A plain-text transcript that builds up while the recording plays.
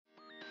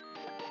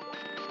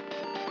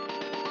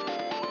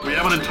We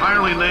haven't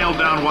entirely nailed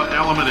down what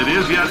element it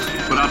is yet,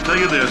 but I'll tell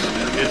you this,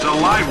 it's a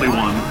lively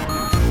one.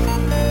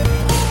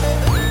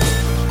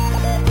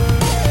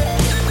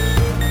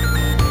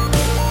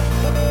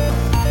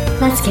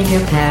 Let's give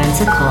your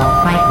parents a call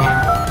right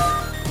now.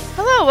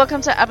 Hello,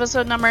 welcome to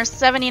episode number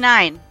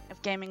 79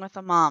 of Gaming with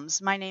the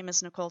Moms. My name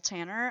is Nicole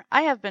Tanner.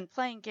 I have been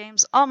playing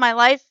games all my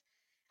life.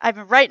 I've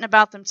been writing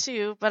about them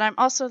too, but I'm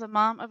also the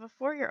mom of a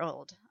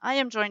 4-year-old. I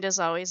am joined as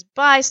always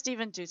by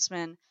Stephen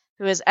Dutzman,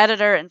 who is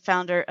editor and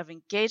founder of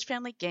Engaged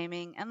Family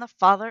Gaming and the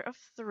father of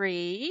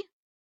 3.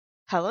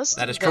 Hello,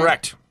 Stephen. That is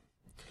correct.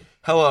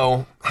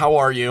 Hello, how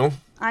are you?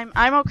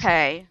 I'm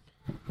okay.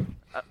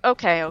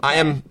 Okay.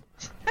 I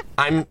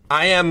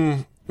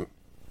am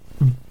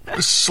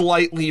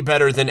slightly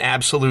better than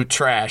absolute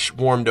trash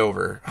warmed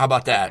over. How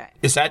about that? Okay.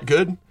 Is that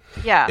good?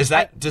 Yeah.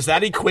 Does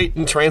that equate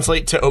and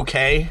translate to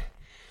okay?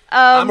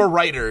 I'm a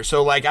writer,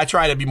 so I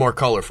try to be more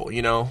colorful,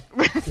 you know?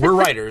 We're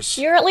writers.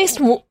 You're at least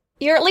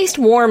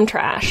warm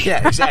trash.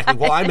 Yeah, exactly.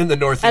 Well, I'm in the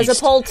Northeast. As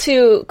opposed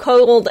to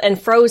cold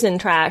and frozen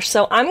trash.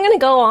 So I'm going to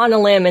go on a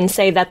limb and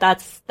say that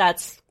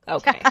that's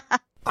okay.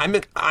 I'm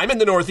in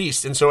the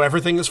Northeast, and so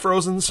everything is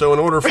frozen. So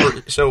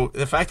so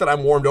the fact that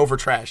I'm warmed over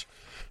trash,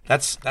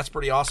 that's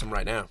pretty awesome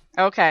right now.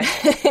 Okay.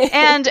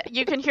 And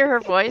you can hear her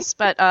voice,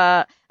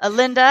 but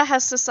Linda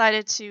has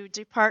decided to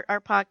depart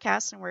our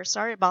podcast, and we're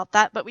sorry about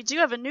that. But we do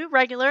have a new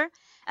regular,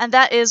 and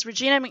that is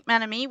Regina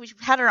McMenemy. We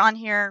had her on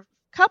here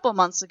a couple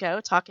months ago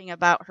talking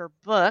about her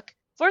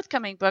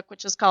forthcoming book,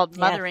 which is called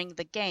Mothering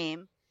the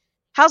Game.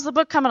 How's the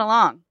book coming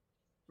along,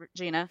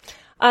 Regina?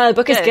 The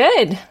book is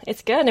good.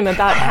 It's good. I'm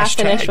about half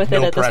finished with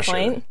it at this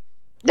point.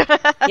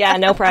 Yeah,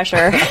 no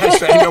pressure.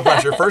 No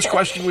pressure. First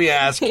question we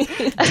ask,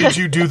 did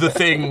you do the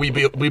thing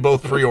we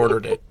both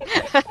pre-ordered it?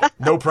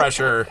 No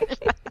pressure.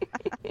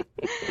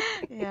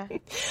 Yeah.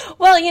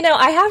 Well,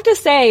 I have to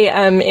say,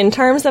 in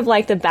terms of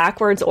the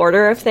backwards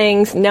order of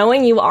things,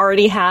 knowing you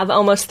already have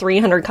almost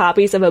 300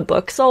 copies of a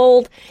book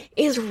sold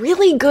is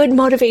really good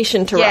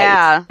motivation to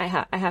write.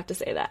 I have to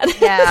say that.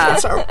 Yeah.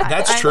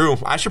 That's true.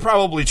 I should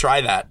probably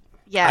try that.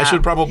 Yeah. I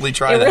should probably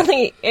try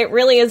that. It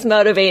really is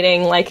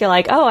motivating. You're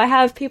like, oh, I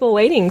have people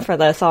waiting for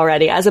this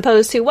already, as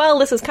opposed to, well,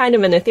 this is kind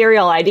of an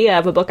ethereal idea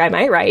of a book I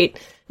might write.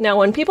 No,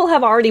 when people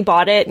have already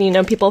bought it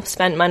and, people have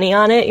spent money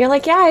on it, you're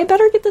like, yeah, I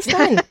better get this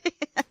done.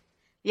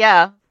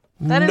 Yeah.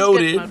 That is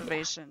Noted. good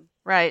motivation.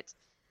 Right.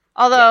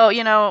 Although,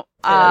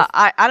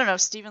 I don't know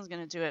if Steven's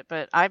going to do it,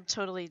 but I'm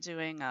totally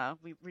doing,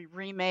 we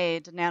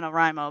remade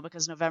NaNoWriMo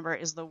because November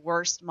is the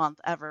worst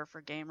month ever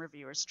for game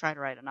reviewers to try to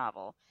write a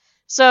novel.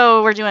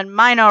 So we're doing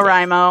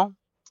MinoRIMO,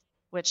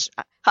 which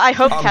I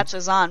hope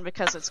catches on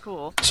because it's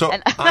cool. So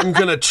I'm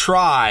gonna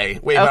try.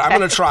 Wait, okay. But I'm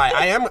gonna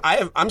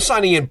try. I'm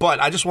signing in, but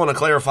I just want to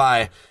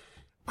clarify.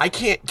 I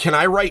can't. Can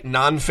I write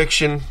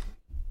nonfiction?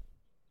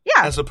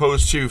 Yeah. As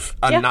opposed to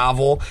a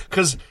novel,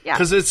 because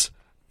it's.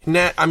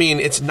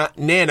 It's not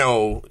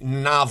nano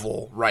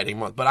novel writing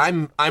month, but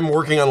I'm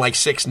working on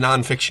 6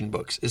 nonfiction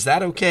books. Is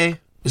that okay?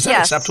 Is that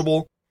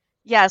acceptable?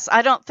 Yes,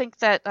 I don't think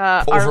that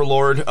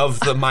Overlord of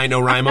the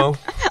MinoRIMO.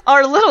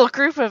 Our little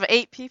group of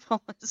 8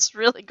 people is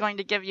really going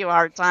to give you a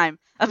hard time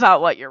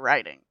about what you're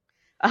writing.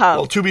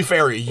 Well, to be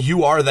fair,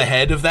 you are the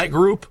head of that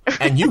group,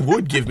 and you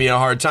would give me a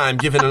hard time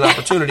given an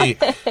opportunity.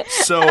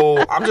 So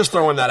I'm just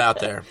throwing that out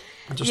there.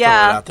 Throwing it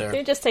out there.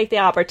 You just take the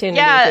opportunity.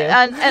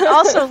 Yeah, and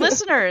also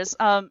listeners,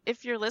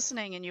 if you're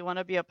listening and you want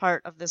to be a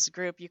part of this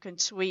group, you can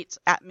tweet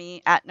at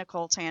me at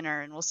Nicole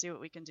Tanner, and we'll see what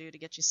we can do to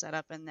get you set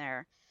up in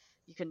there.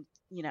 You can,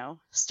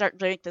 start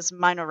doing this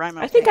MinoRIMO.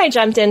 I think I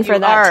jumped in for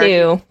that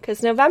too,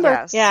 because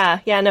November,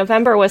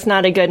 November was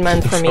not a good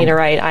month for me to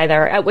write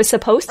either. It was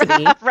supposed to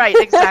be. Right,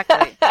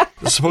 exactly.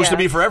 It's supposed to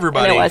be for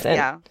everybody. And it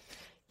wasn't.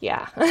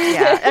 Yeah.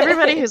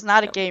 Everybody who's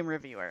not a game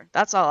reviewer.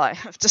 That's all I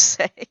have to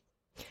say.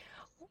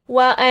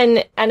 Well,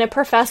 and a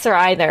professor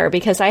either,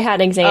 because I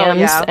had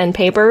exams and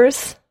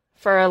papers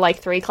for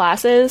 3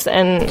 classes,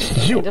 and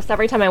just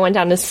every time I went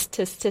down to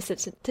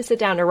sit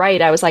down to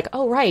write, I was like,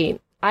 oh,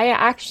 right. I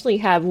actually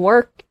have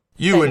work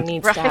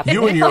needs to happen.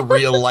 You and your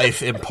real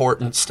life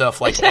important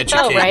stuff like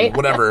educating,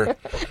 whatever.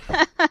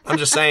 I'm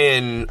just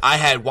saying, I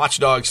had Watch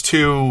Dogs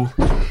 2,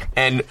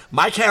 and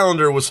my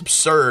calendar was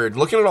absurd.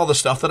 Looking at all the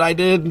stuff that I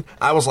did,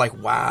 I was like,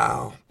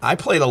 wow. I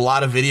played a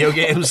lot of video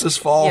games this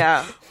fall.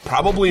 Yeah.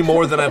 Probably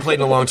more than I played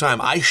in a long time.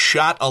 I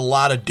shot a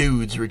lot of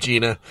dudes,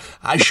 Regina.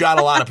 I shot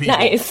a lot of people.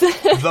 Nice.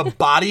 The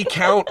body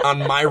count on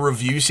my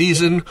review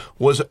season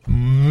was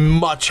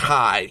much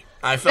high.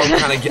 I felt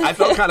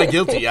kind of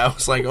guilty. I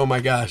was like, oh my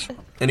gosh.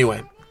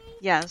 Anyway.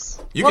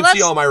 Yes. You can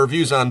see all my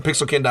reviews on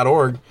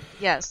pixelkin.org.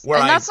 Yes. Where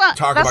I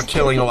talk about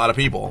killing a lot of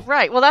people.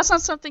 Right. Well, that's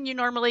not something you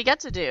normally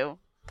get to do.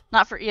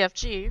 Not for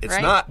EFG, It's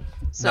right? not.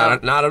 So.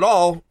 Not at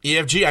all.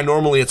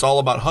 EFG, it's all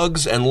about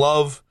hugs and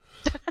love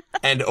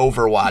and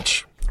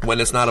Overwatch when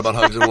it's not about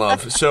hugs and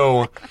love.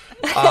 So,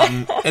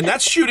 and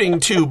that's shooting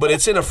too, but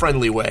it's in a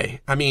friendly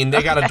way.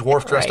 They got a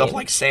dwarf dressed up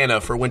like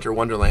Santa for Winter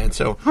Wonderland.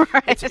 So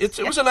it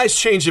was a nice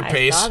change of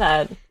pace. I saw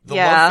that. The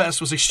Love Fest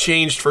was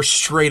exchanged for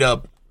straight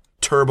up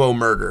turbo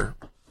murder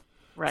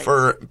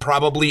for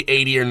probably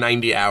 80 or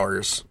 90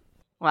 hours.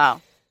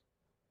 Wow.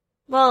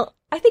 Well,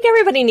 I think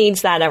everybody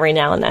needs that every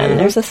now and then. Mm-hmm.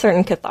 There's a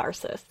certain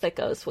catharsis that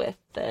goes with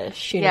the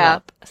shooting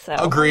up. So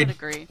Agreed. I would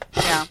agree.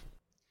 Yeah.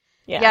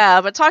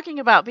 Yeah, but talking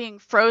about being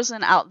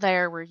frozen out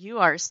there where you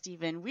are,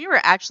 Steven, we were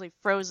actually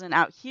frozen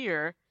out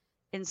here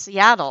in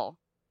Seattle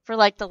for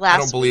like the last I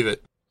don't believe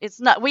it. It's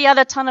not. We had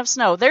a ton of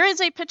snow. There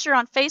is a picture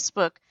on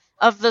Facebook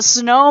of the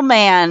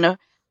snowman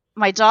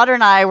my daughter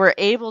and I were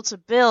able to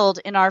build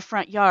in our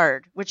front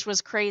yard, which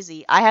was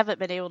crazy. I haven't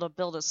been able to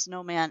build a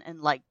snowman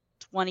in like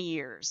 20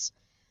 years.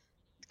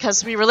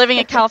 Because we were living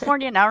in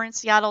California, now we're in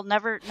Seattle,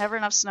 never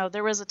enough snow.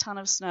 There was a ton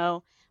of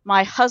snow.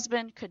 My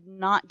husband could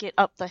not get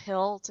up the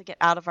hill to get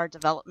out of our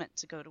development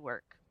to go to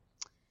work.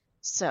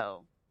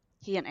 So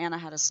he and Anna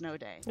had a snow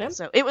day. Yep.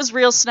 So it was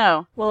real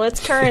snow. Well, it's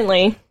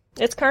currently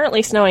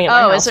snowing at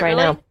my house right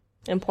now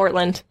in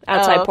Portland,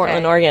 outside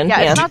Portland, Oregon.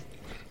 Yeah, it's not...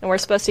 And we're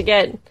supposed to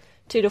get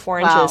 2 to 4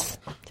 inches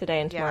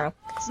today and tomorrow.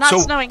 It's not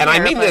snowing and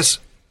here, I mean this.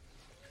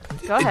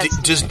 Go ahead.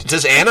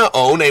 Does Anna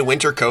own a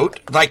winter coat?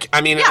 Like,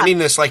 I mean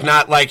this like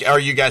not like are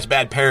you guys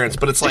bad parents,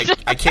 but it's like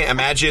I can't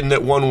imagine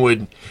that one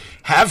would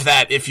have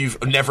that if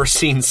you've never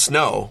seen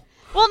snow.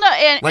 Well, no,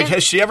 and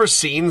has she ever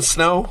seen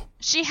snow?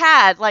 She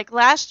had. Like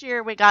last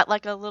year, we got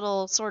like a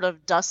little sort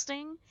of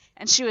dusting,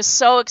 and she was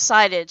so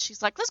excited.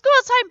 She's like, "Let's go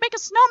outside and make a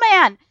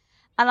snowman."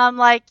 And I'm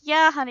like,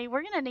 "Yeah, honey,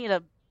 we're gonna need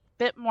a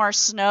bit more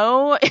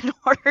snow in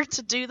order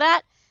to do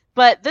that."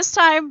 But this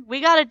time,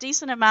 we got a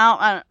decent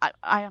amount.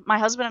 My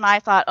husband and I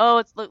thought,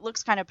 it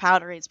looks kind of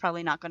powdery. It's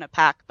probably not going to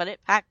pack. But it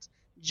packed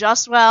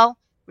just well.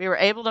 We were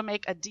able to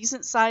make a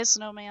decent-sized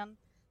snowman.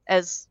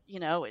 As,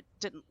 it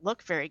didn't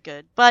look very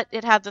good. But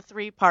it had the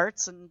 3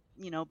 parts and,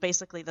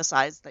 basically the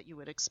size that you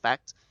would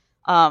expect.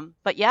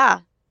 But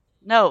yeah,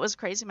 no, it was a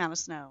crazy amount of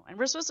snow. And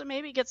we're supposed to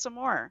maybe get some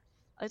more.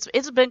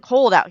 It's been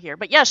cold out here.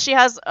 But yeah, she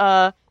has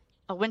a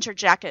winter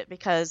jacket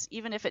because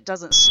even if it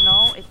doesn't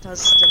snow, it does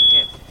still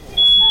get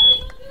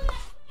cold.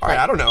 All right,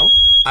 I don't know.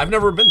 I've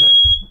never been there.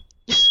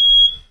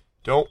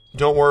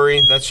 Don't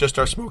worry. That's just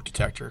our smoke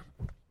detector.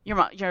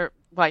 Your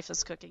wife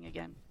is cooking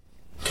again.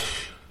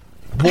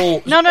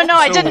 Well, no.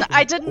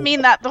 I didn't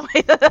mean that the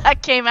way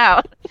that came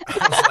out.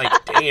 I was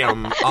like,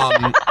 damn.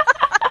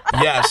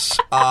 Yes.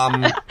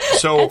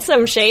 So that's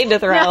some shade to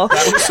throw.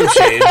 That was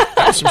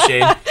some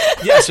shade.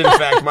 Yes, in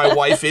fact, my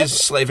wife is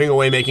slaving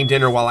away making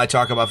dinner while I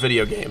talk about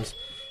video games.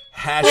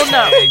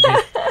 Hashtag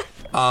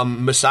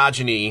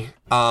misogyny.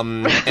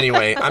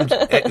 Anyway,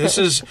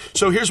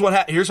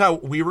 here's how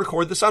we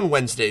record this on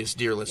Wednesdays,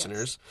 dear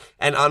listeners. Yes.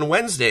 And on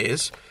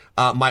Wednesdays,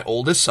 my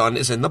oldest son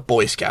is in the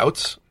Boy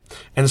Scouts.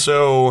 And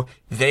so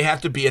they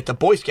have to be at the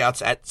Boy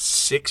Scouts at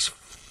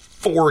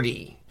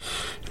 6:40.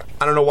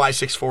 I don't know why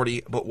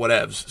 6:40, but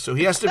whatevs. So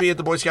he has to be at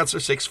the Boy Scouts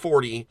at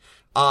 6:40.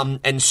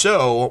 And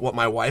so what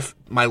my wife,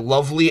 my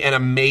lovely and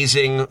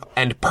amazing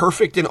and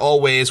perfect in all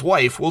ways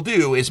wife will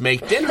do is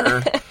make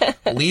dinner,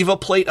 leave a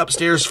plate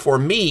upstairs for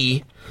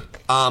me,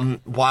 so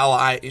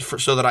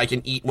that I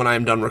can eat when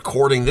I'm done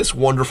recording this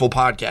wonderful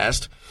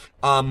podcast.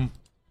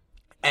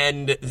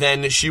 And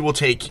then she will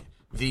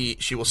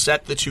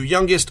set the 2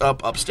 youngest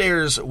up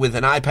upstairs with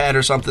an iPad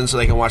or something so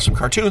they can watch some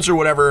cartoons or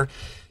whatever,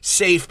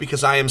 safe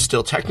because I am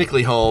still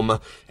technically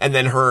home, and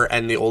then her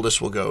and the oldest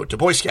will go to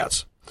Boy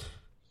Scouts.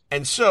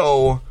 And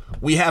so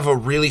we have a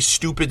really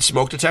stupid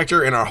smoke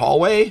detector in our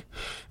hallway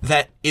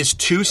that is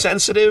too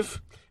sensitive,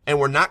 and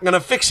we're not going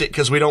to fix it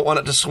because we don't want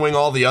it to swing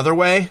all the other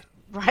way.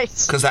 Right.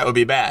 Because that would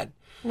be bad.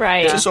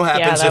 Right. It just so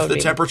happens if the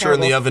temperature in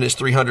the oven is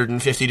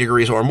 350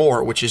 degrees or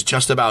more, which is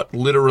just about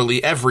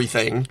literally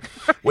everything,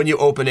 when you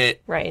open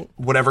it, right,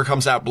 whatever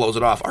comes out blows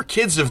it off. Our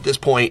kids at this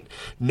point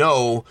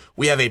know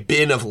we have a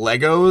bin of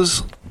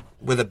Legos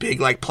with a big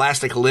like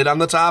plastic lid on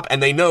the top,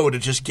 and they know to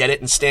just get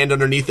it and stand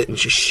underneath it and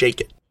just shake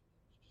it.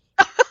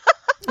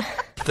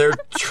 They're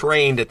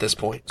trained at this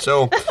point.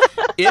 So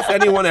if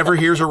anyone ever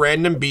hears a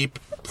random beep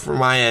from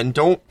my end,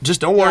 don't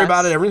worry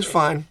about it. Everything's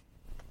fine.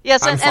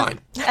 Yes, I'm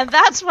fine. And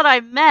that's what I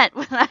meant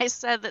when I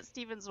said that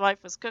Steven's wife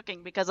was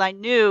cooking, because I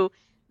knew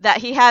that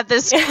he had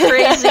this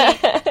crazy,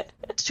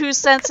 too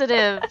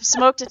sensitive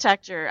smoke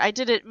detector. I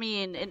didn't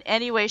mean in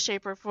any way,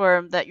 shape, or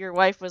form that your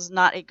wife was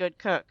not a good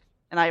cook.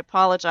 And I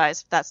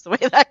apologize if that's the way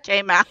that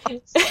came out.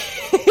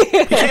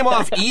 It came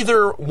off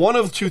either one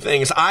of 2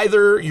 things.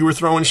 Either you were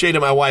throwing shade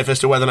at my wife as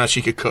to whether or not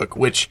she could cook,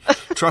 which,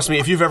 trust me,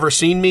 if you've ever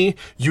seen me,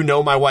 you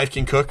know my wife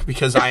can cook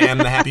because I am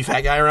the happy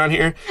fat guy around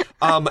here.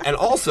 And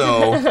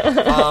also,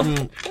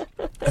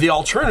 the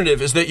alternative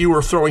is that you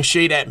were throwing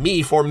shade at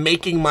me for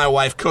making my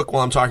wife cook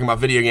while I'm talking about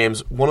video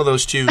games. One of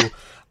those 2.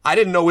 I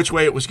didn't know which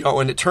way it was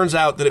going. It turns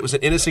out that it was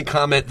an innocent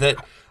comment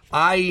that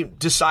I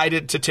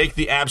decided to take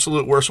the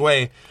absolute worst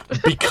way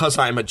because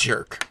I'm a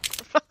jerk.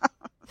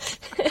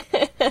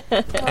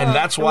 And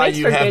that's why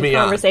you have me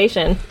on.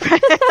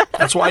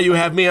 That's why you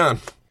have me on.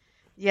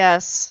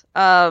 Yes.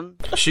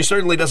 She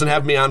certainly doesn't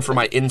have me on for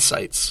my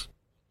insights.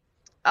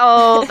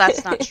 Oh,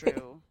 that's not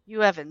true. You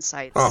have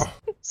insights. Oh.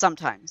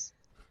 Sometimes.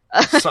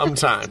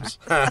 Sometimes.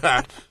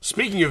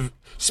 Speaking of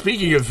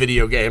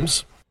video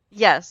games.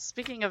 Yes,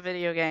 speaking of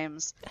video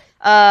games,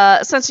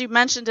 since you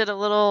mentioned it a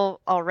little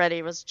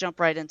already, let's jump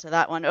right into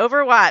that one.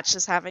 Overwatch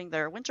is having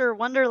their Winter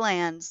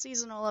Wonderland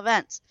seasonal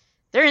event.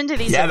 They're into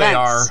these events. They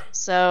are.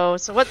 So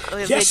what?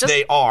 Yes,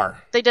 they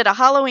are. They did a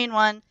Halloween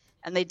one,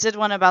 and they did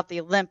one about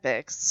the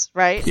Olympics,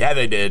 right? Yeah,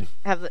 they did.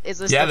 Is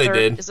this they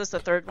did. Is this the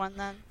third one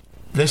then?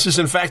 This is,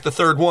 in fact, the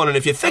third one, and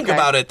if you think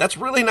about it, that's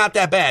really not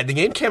that bad. The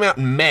game came out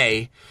in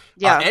May,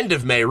 end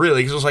of May,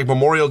 really, because it was like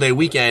Memorial Day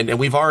weekend, and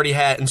we've already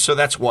had, and so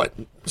that's,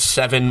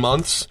 7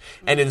 months?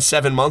 And in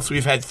 7 months,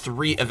 we've had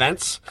 3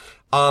 events.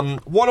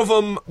 One of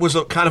them was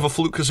kind of a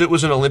fluke because it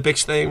was an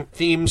Olympics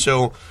theme,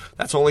 so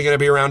that's only going to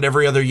be around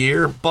every other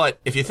year. But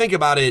if you think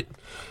about it,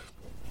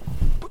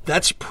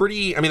 that's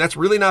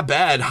really not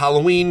bad.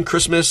 Halloween,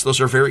 Christmas, those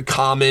are very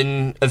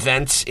common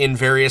events in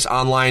various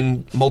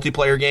online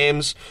multiplayer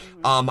games.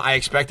 I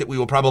expect that we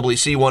will probably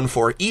see one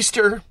for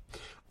Easter.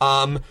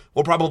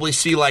 We'll probably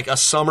see like a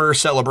summer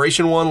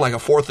celebration one, like a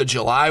 4th of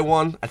July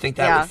one. I think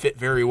that would fit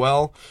very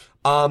well.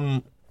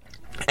 And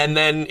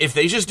then if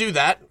they just do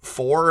that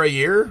for a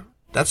year,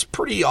 that's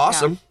pretty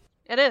awesome.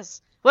 Yeah, it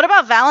is. What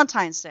about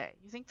Valentine's Day?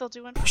 You think they'll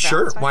do one for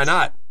Valentine's Why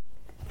not?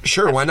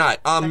 Sure, why not?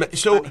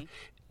 So funny.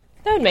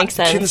 That would make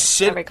sense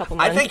every couple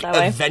months. I think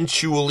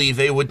eventually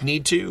they would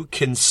need to,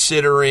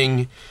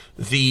 considering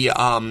the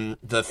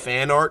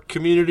fan art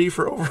community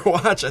for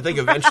Overwatch. I think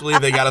eventually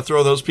they got to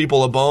throw those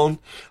people a bone.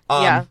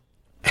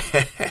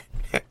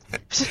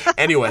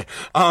 Anyway,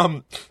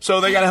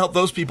 so they got to help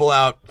those people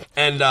out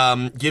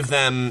and give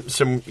them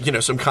some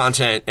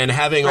content, and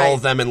having all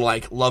of them in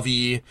like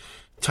lovey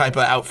type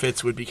of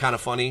outfits would be kind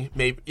of funny.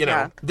 Maybe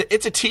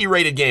it's a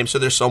T-rated game, so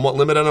they're somewhat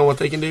limited on what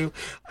they can do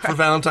for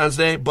Valentine's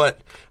Day, but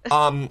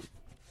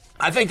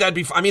I think that'd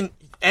be. I mean,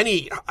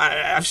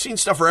 I've seen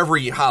stuff for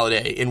every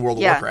holiday in World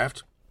of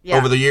Warcraft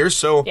over the years.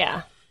 So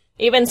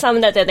even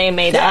some that they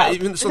made up.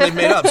 Even some they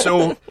made up.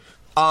 So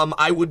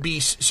I would be.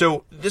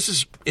 So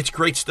it's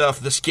great stuff.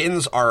 The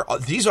skins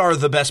these are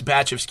the best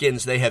batch of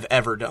skins they have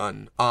ever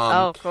done.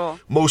 Cool.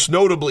 Most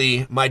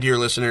notably, my dear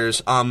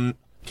listeners,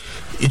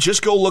 you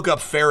just go look up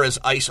Farah's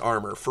ice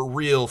armor. For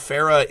real,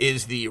 Farah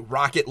is the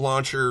rocket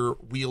launcher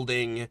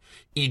wielding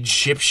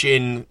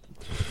Egyptian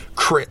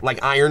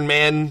like Iron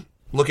Man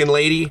looking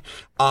lady.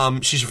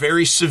 She's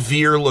very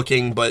severe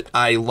looking, but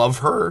I love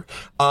her.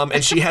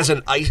 And she has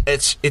an ice.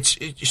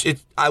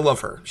 I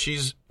love her.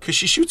 Because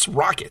she shoots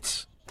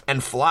rockets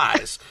and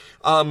flies.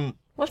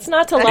 What's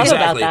not to love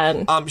about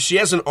that? She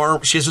has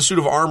She has a suit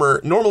of armor.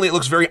 Normally, it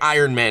looks very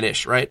Iron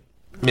Man-ish, right?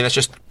 I mean, that's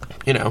just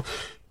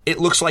It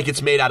looks like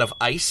it's made out of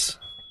ice,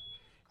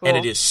 and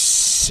it is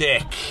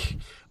sick.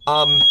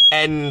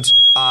 And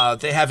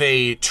they have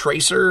a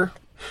Tracer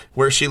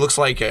where she looks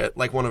like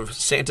one of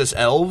Santa's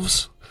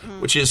elves,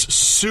 which is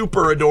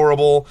super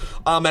adorable.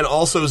 And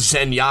also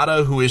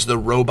Zenyatta, who is the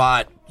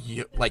robot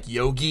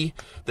yogi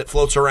that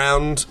floats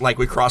around like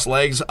with crossed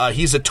legs.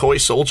 He's a toy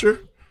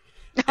soldier,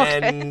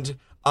 and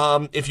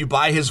if you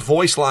buy his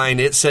voice line,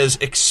 it says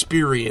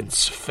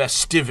 "experience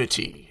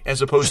festivity"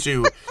 as opposed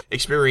to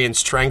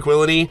 "experience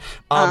tranquility."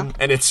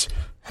 And it's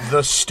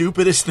the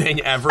stupidest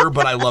thing ever,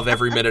 but I love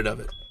every minute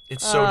of it.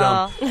 It's so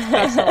dumb.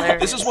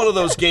 This is one of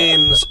those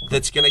games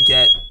that's going to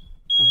get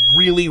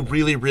really,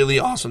 really, really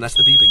awesome. That's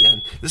the beep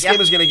again. This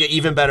game is going to get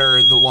even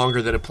better the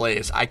longer that it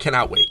plays. I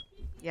cannot wait.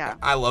 Yeah.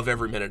 I love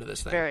every minute of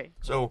this thing. Very.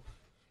 So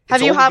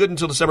it's only good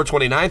until December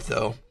 29th,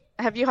 though.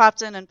 Have you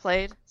hopped in and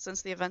played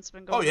since the event's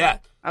been going on? Oh, yeah.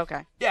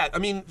 Okay. Yeah, I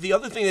mean, the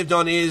other thing they've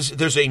done is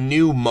there's a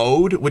new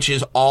mode, which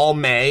is all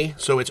May,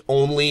 so it's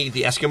only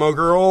the Eskimo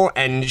girl,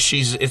 and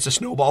it's a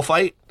snowball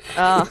fight.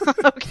 Oh,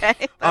 okay.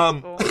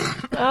 That's cool.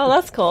 Oh,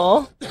 that's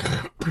cool.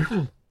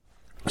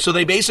 So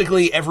they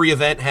basically, every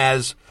event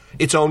has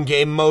its own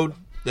game mode.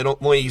 They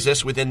don't only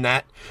exist within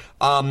that.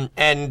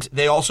 And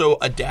they also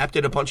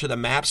adapted a bunch of the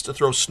maps to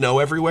throw snow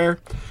everywhere.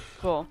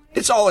 Cool.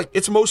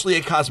 It's mostly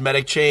a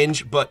cosmetic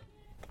change, but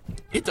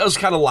it does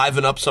kind of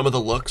liven up some of the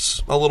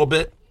looks a little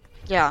bit.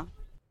 Yeah.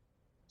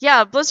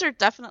 Yeah, Blizzard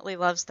definitely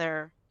loves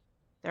their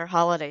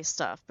holiday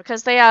stuff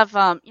because they have,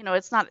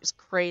 it's not as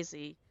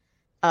crazy,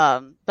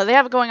 but they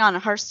have it going on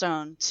in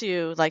Hearthstone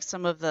too. Like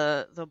some of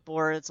the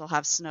boards will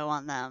have snow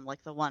on them,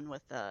 like the one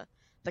with the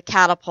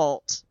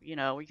catapult,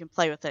 where you can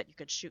play with it. You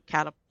could shoot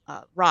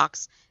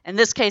rocks. In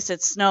this case,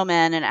 it's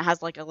snowmen, and it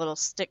has like a little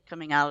stick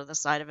coming out of the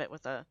side of it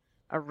with a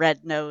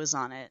red nose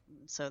on it.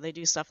 So they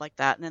do stuff like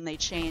that, and then they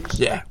change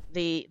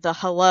the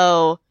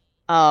hello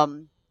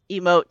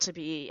emote to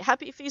be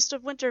Happy Feast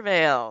of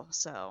Wintervale.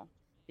 So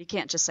you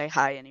can't just say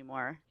hi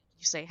anymore.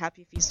 You say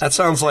Happy Feast. That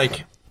sounds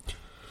like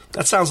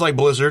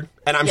Blizzard,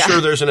 and I'm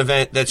sure there's an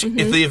event that's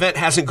if the event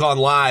hasn't gone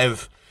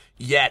live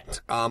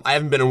yet. I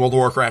haven't been in World of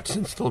Warcraft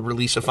since the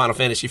release of Final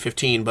Fantasy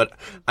 15, but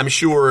I'm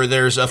sure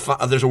there's a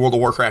World of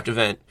Warcraft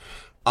event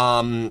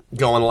going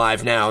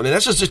live now. I mean,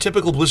 that's just a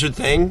typical Blizzard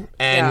thing,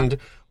 and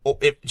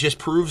it just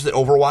proves that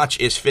Overwatch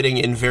is fitting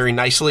in very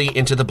nicely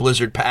into the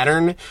Blizzard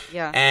pattern.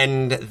 Yeah.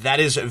 And that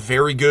is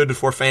very good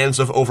for fans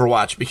of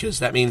Overwatch because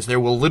that means there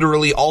will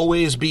literally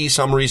always be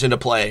some reason to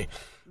play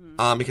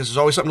because there's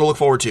always something to look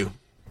forward to.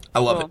 I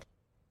love it.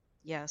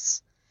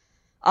 Yes.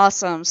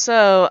 Awesome.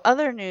 So,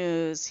 other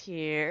news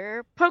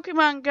here.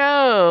 Pokemon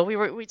Go.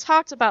 We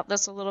talked about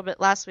this a little bit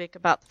last week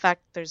about the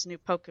fact that there's new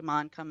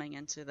Pokemon coming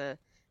into the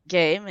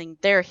game, and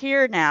they're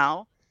here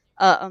now.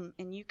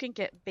 And you can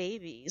get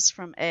babies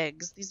from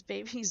eggs. These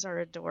babies are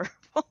adorable.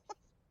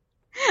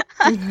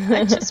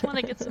 I just want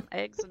to get some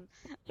eggs and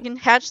you can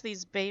hatch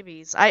these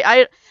babies.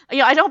 I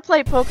don't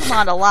play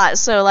Pokemon a lot,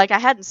 so like I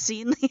hadn't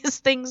seen these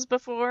things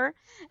before,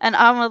 and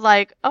I'm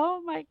like,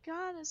 oh my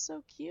god, it's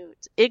so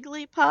cute.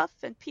 Igglypuff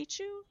and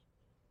Pichu.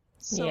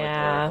 So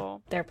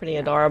adorable. They're pretty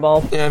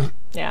adorable.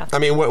 Yeah. I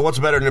mean, what's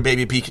better than a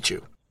baby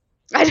Pikachu?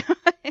 I know,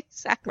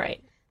 exactly.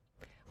 Right.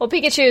 Well,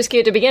 Pikachu is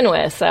cute to begin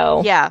with,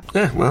 so... Yeah,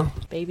 well...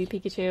 Baby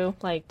Pikachu,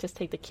 like, just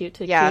take the cute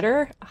to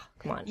cuter? Oh,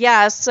 come on.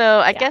 Yeah, so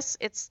I guess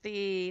it's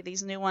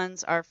these new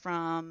ones are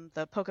from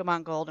the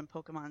Pokemon Gold and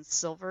Pokemon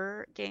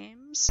Silver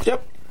games.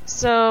 Yep.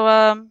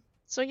 So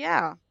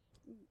yeah.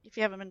 If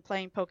you haven't been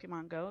playing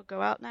Pokemon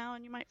Go out now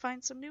and you might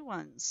find some new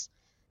ones.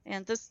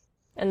 And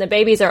the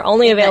babies are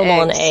only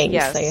available in eggs,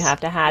 yes. so you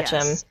have to hatch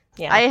them.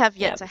 Yeah. I have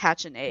yet to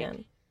hatch an egg. Yeah.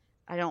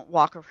 I don't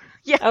walk around.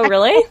 Yeah. Oh,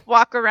 really? I don't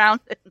walk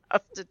around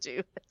enough to do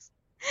this.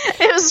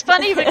 It was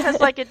funny because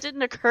like it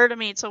didn't occur to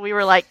me until we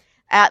were like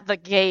at the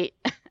gate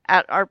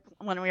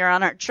when we were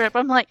on our trip.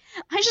 I'm like,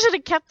 I should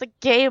have kept the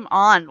game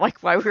on like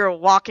while we were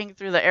walking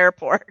through the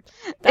airport.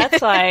 That's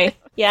why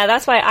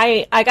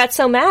I got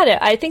so mad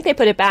at. I think they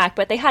put it back,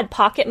 but they had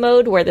pocket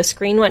mode where the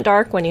screen went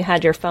dark when you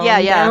had your phone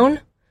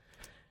down.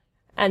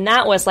 And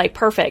that was like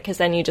perfect because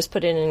then you just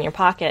put it in your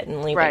pocket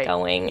and leave it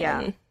going. Yeah.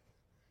 And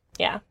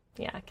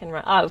it can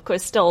run. Of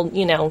course, still,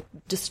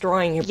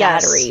 destroying your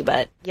battery,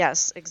 but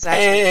yes,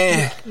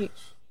 exactly.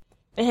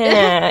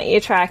 You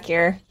track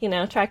your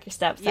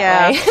steps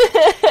that way.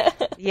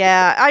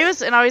 Yeah, I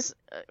always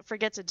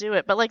forget to do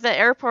it, but like the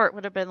airport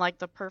would have been like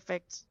the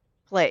perfect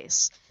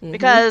place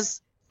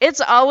because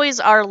it's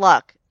always our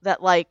luck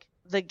that like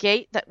the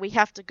gate that we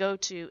have to go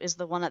to is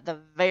the one at the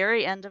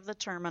very end of the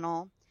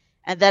terminal,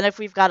 and then if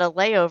we've got a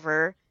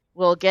layover,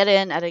 we'll get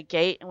in at a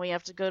gate and we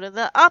have to go to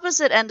the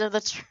opposite end of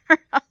the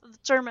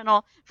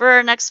terminal for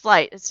our next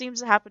flight. It seems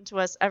to happen to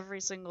us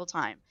every single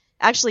time.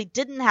 Actually,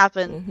 didn't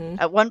happen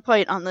at one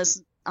point on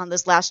this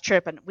last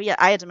trip, and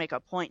I had to make a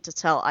point to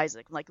tell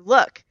Isaac, like,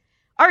 look,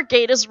 our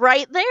gate is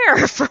right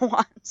there for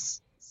once.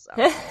 So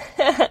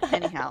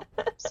anyhow,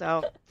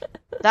 so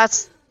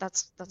that's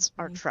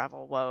our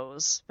travel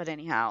woes. But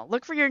anyhow,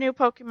 look for your new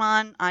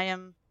Pokemon. I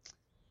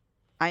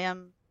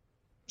am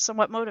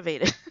somewhat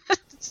motivated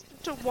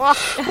to walk.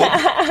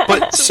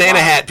 But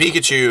Santa Hat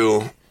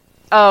Pikachu.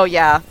 Oh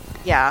yeah.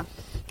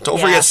 Don't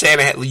forget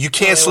Santa Hat. You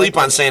can't sleep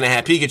on Santa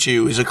Hat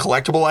Pikachu. He's a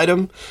collectible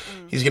item.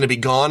 He's going to be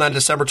gone on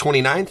December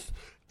 29th.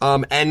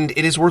 And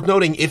it is worth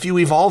noting, if you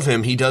evolve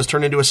him, he does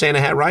turn into a Santa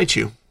Hat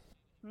Raichu.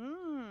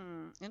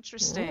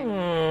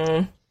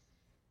 Interesting.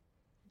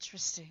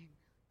 Interesting.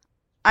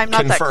 I'm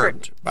not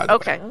confirmed, by the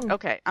way.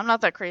 Okay. I'm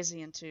not that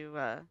crazy into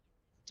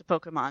to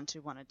Pokemon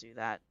to want to do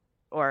that,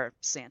 or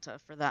Santa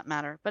for that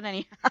matter. But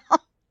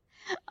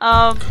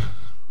anyhow,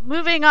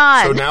 moving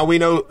on. So now we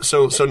know.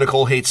 So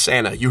Nicole hates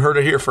Santa. You heard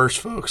it here first,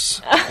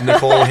 folks.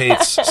 Nicole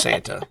hates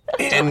Santa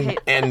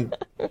and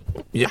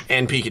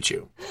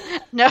Pikachu.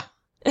 No,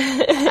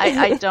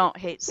 I don't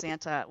hate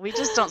Santa. We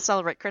just don't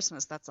celebrate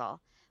Christmas. That's all.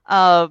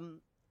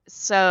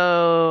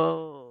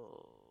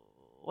 So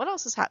what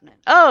else is happening?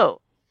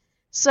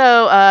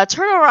 So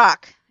Turtle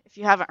Rock. If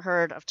you haven't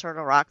heard of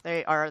Turtle Rock,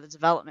 they are the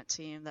development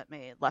team that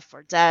made Left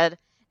 4 Dead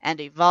and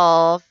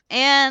Evolve,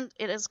 and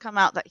it has come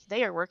out that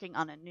they are working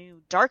on a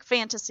new dark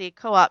fantasy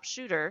co-op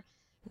shooter.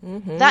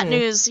 That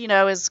news,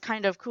 is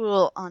kind of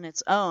cool on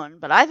its own,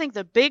 but I think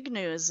the big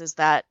news is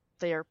that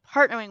they are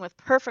partnering with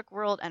Perfect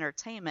World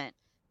Entertainment,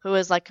 who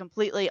is like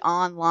completely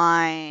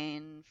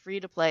online,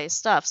 free-to-play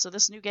stuff. So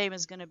this new game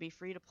is going to be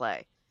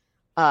free-to-play,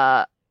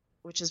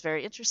 which is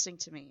very interesting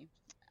to me.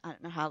 I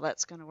don't know how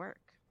that's going to work.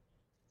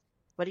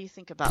 What do you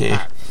think about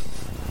that?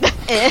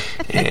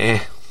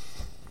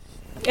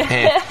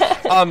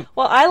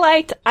 Well, I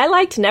liked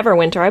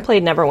Neverwinter. I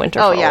played Neverwinter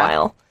for a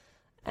while,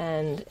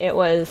 and it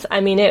was.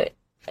 I mean,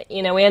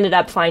 we ended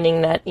up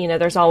finding that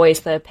there's always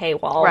the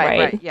paywall,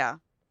 right? Yeah.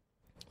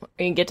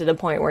 You get to the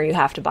point where you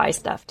have to buy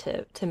stuff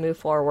to move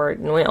forward,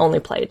 and we only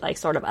played like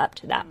sort of up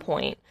to that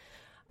point.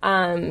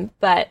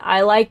 But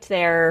I liked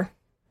their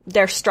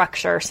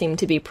structure seemed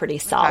to be pretty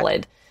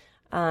solid,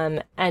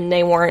 and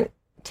they weren't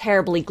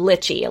terribly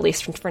glitchy, at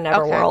least for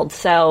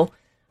Neverworld.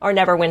 Or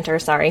Neverwinter,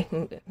 sorry.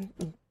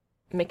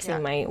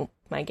 Mixing my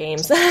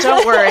games.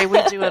 Don't worry,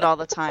 we do it all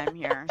the time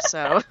here,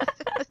 so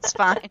it's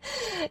fine.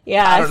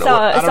 Yeah, I don't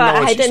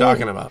know what she's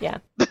talking about. Yeah.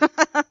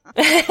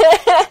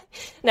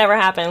 Never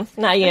happens.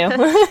 Not you.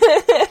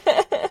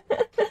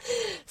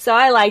 So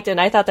I liked it.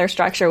 I thought their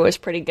structure was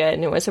pretty good,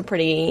 and it was a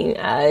pretty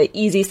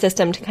easy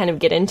system to kind of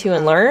get into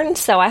and learn.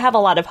 So I have a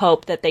lot of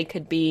hope that they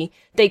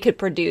could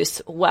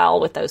produce well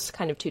with those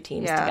kind of two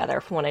teams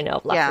together, from what I know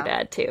of Left 4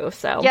 Dead too.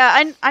 So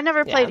I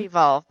never played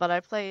Evolve, but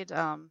I played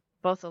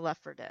both the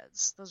Left 4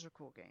 Deads. Those are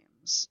cool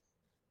games.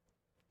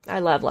 I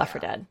love Left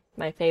 4 Dead.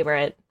 My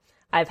favorite.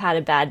 I've had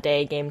a bad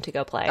day game to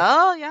go play.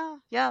 Oh, yeah.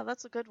 Yeah,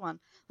 that's a good one.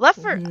 Left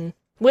 4 Dead.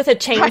 With a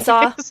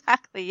chainsaw. Right,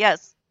 exactly,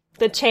 yes.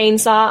 The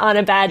chainsaw on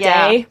a bad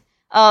day.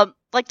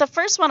 Like the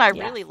first one I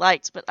really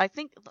liked, but I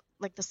think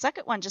like the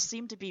second one just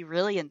seemed to be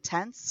really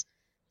intense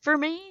for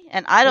me.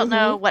 And I don't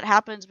know what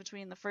happened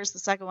between the first and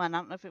the second one. I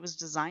don't know if it was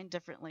designed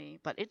differently,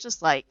 but it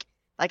just like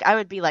I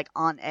would be like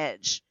on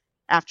edge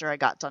after I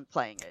got done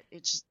playing it.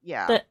 It's just,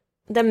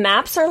 The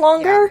maps are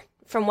longer.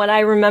 From what I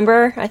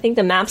remember, I think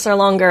the maps are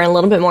longer and a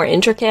little bit more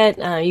intricate.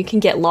 You can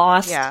get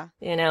lost,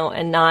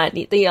 and not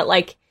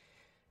like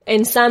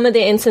in some of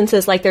the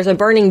instances, like there's a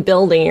burning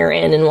building you're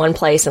in one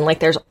place, and like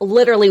there's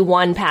literally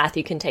one path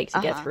you can take to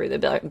get through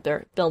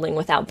the building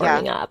without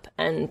burning up.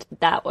 And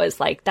that's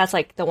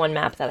like the one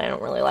map that I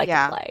don't really like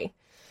to play.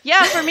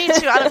 Yeah, for me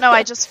too. I don't know.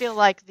 I just feel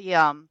like the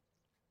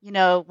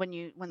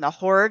when the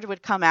horde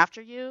would come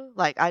after you,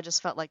 like I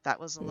just felt like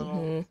that was a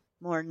little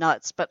more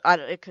nuts. But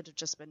it could have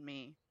just been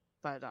me.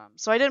 But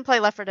so I didn't play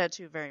Left 4 Dead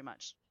 2 very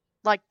much.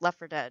 Like Left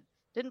 4 Dead.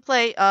 Didn't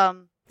play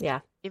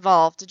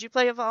Evolve. Did you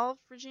play Evolve,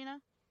 Regina?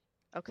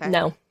 Okay.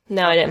 No,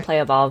 I didn't play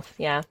Evolve.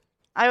 Yeah.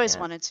 I always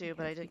wanted to,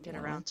 but I didn't get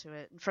around to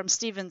it. And from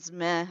Steven's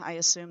meh, I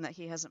assume that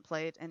he hasn't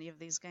played any of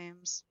these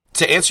games.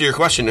 To answer your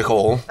question,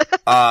 Nicole,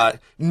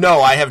 no,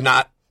 I have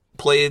not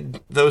played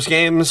those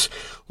games,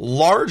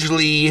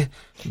 largely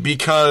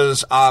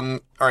because all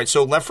right,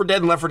 so Left 4 Dead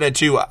and Left 4 Dead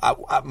 2,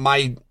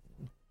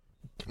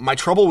 my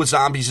trouble with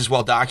zombies is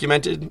well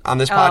documented on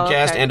this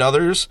podcast and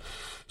others.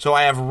 So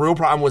I have a real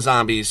problem with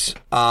zombies.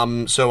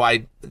 So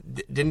I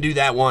didn't do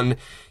that one.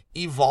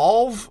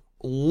 Evolve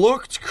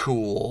looked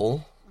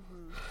cool,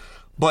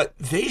 but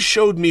they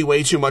showed me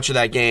way too much of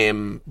that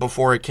game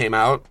before it came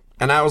out.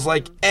 And I was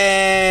like,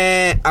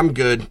 I'm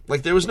good.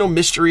 Like there was no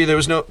mystery. There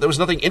was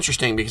nothing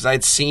interesting because I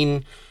had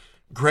seen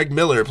Greg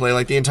Miller play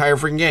like the entire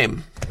freaking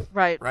game.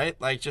 Right.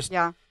 Like just,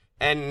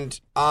 And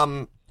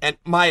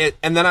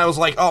then I was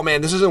like, oh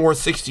man, this isn't worth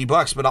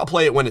 $60, but I'll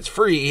play it when it's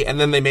free. And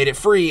then they made it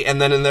free,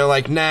 and then they're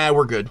like, nah,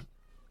 we're good.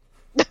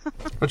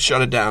 Let's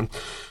shut it down.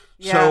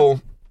 Yeah.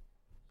 So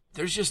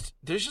there's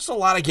just a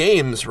lot of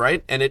games,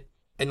 right? And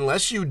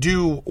unless you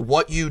do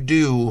what you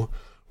do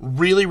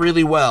really,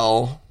 really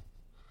well,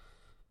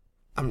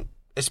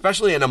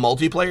 especially in a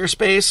multiplayer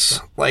space,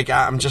 like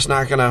I'm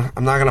not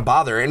gonna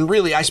bother. And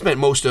really, I spent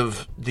most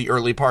of the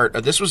early part.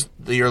 This was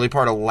the early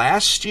part of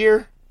last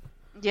year.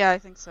 Yeah, I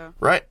think so.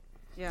 Right.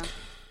 Yeah.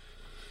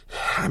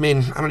 I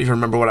mean, I don't even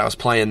remember what I was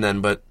playing then,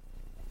 but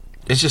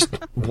it just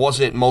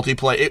wasn't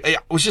multiplayer. I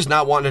was just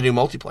not wanting to do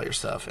multiplayer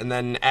stuff. And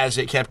then as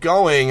it kept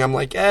going, I'm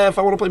like, if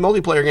I want to play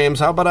multiplayer games,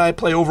 how about I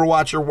play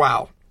Overwatch or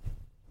WoW?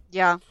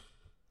 Yeah.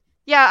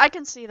 Yeah, I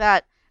can see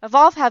that.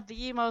 Evolve had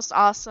the most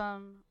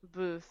awesome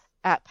booth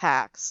at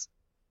PAX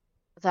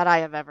that I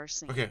have ever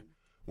seen. Okay.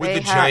 With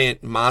the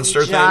giant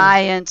monster thing?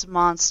 Giant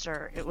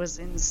monster. It was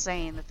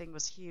insane. The thing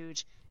was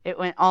huge. It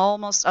went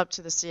almost up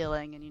to the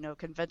ceiling, and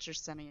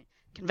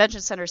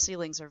convention center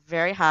ceilings are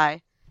very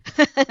high.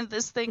 And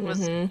this thing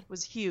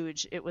was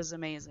huge. It was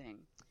amazing.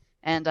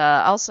 And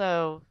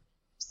also,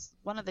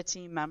 one of the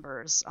team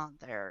members on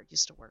there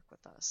used to work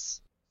with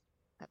us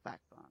at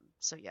Backbone.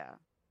 So yeah,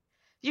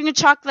 you can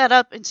chalk that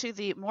up into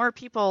the more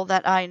people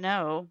that I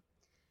know.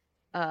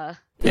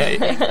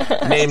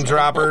 Name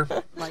dropper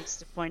likes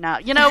to point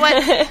out. You know what?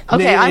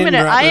 Okay,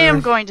 I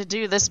am going to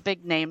do this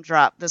big name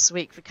drop this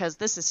week because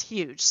this is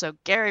huge. So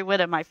Gary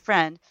Whitta, my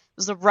friend,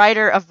 was the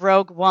writer of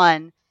Rogue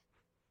One,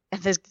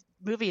 and this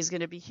movie is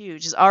going to be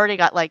huge. He's already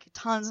got like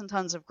tons and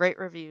tons of great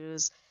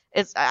reviews.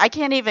 I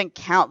can't even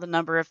count the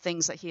number of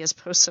things that he has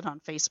posted on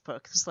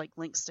Facebook. There's like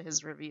links to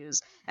his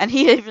reviews, and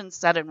he even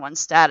said in one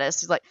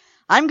status, he's like,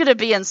 "I'm going to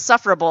be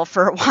insufferable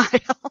for a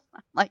while."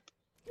 I'm like,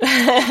 you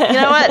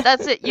know what?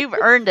 That's it. You've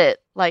earned it.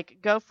 Like,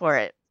 go for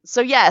it.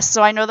 So yes,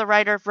 so I know the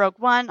writer of Rogue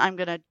One. I'm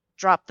going to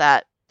drop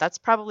that. That's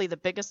probably the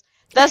biggest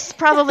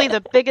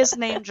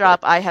name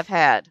drop I have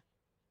had.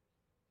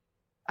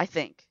 I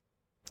think.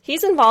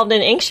 He's involved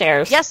in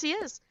Inkshares. Yes, he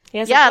is. He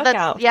has a book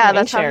out. Yeah,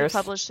 that's how he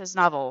published his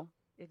novel.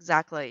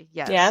 Exactly.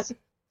 Yes.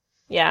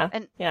 Yeah.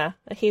 Yeah.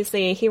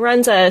 He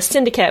runs a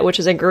syndicate, which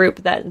is a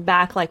group that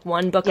back like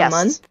one book a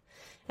month,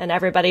 and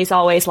everybody's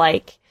always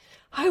like,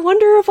 I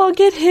wonder if I'll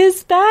get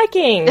his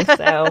backing.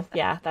 So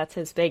yeah, that's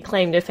his big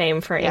claim to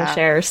fame for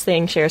Inkshares, the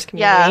Inkshares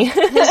community.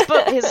 Yeah, his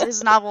book,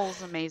 his novel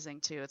is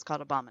amazing too. It's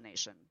called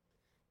Abomination.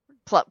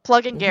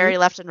 Plugging Gary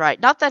left and right.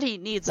 Not that he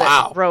needs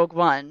a Rogue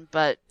One,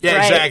 but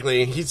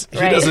exactly. He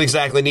doesn't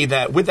exactly need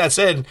that. With that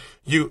said,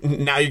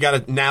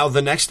 now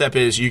the next step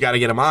is you got to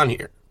get him on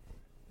here.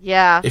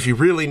 Yeah. If you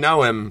really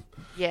know him,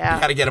 you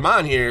got to get him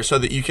on here so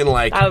that you can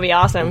that would be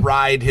awesome.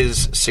 Ride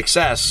his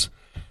success.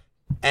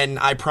 And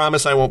I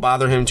promise I won't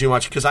bother him too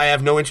much because I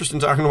have no interest in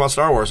talking about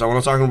Star Wars. I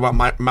want to talk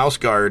about Mouse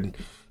Guard.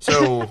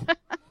 So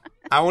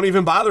I won't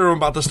even bother him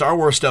about the Star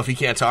Wars stuff he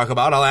can't talk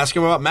about. I'll ask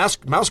him about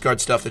Mouse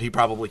Guard stuff that he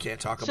probably can't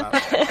talk about.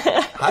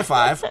 High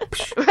five.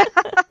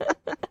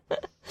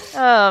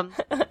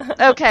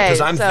 Okay.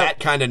 Because I'm that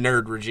kind of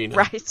nerd, Regina.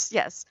 Right,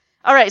 yes.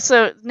 All right,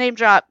 so name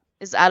drop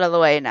is out of the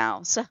way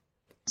now. So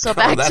So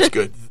back that's to,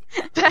 good.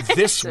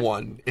 This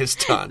one is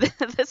done.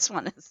 This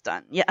one is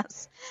done,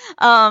 yes.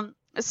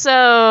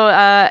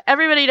 So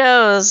everybody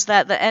knows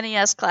that the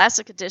NES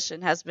Classic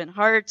Edition has been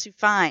hard to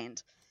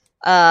find.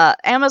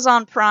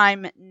 Amazon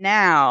Prime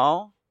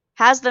now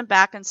has them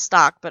back in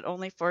stock, but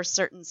only for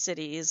certain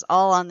cities,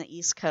 all on the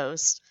East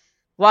Coast.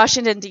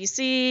 Washington,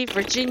 D.C.,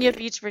 Virginia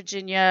Beach,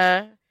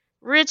 Virginia,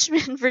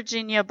 Richmond,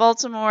 Virginia,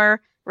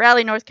 Baltimore,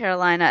 Raleigh, North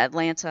Carolina,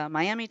 Atlanta,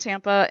 Miami,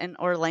 Tampa, and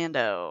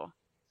Orlando.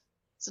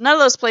 So none of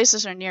those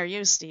places are near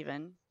you,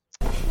 Steven.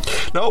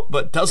 Nope,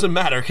 but doesn't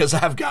matter because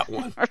I've got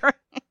one. Right,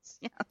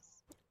 yes.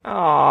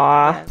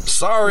 Aww. Yes.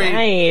 Sorry.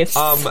 Nice.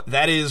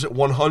 That is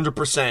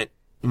 100%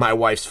 my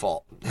wife's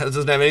fault. That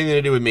doesn't have anything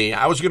to do with me.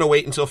 I was going to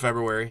wait until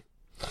February.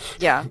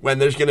 Yeah. When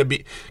there's going to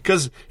be...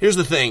 Because here's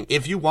the thing.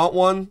 If you want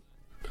one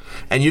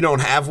and you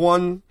don't have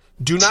one,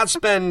 do not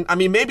spend... I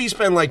mean, maybe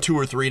spend like $2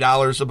 or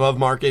 $3 above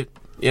market.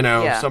 You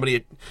know, Yeah. somebody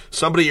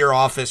at your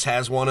office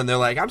has one and they're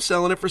like, I'm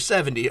selling it for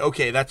 $70.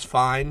 Okay, that's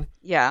fine.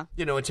 Yeah.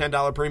 You know, a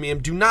 $10 premium.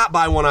 Do not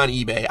buy one on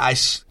eBay.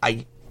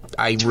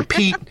 I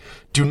repeat,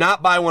 do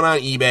not buy one on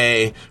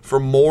eBay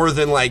for more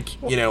than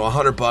like, you know,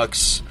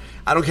 $100.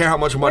 I don't care how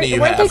much money you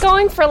Weren't have. they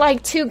going for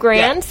like $2,000?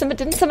 Yeah.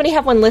 Didn't somebody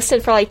have one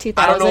listed for like $2,000?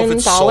 I don't know if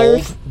it's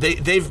sold.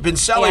 They've been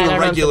selling them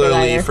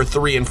regularly for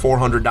 $300 and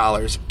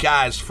 $400.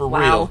 Guys, for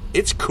real,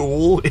 it's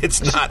cool.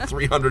 It's not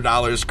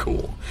 $300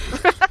 cool.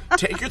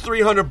 Take your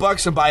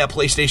 $300 and buy a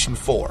PlayStation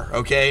 4,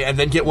 okay, and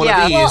then get one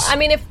of these. Well, I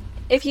mean,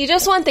 if you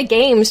just want the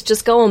games,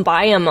 just go and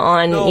buy them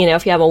on. You know,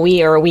 if you have a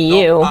Wii or a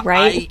Wii U,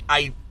 right?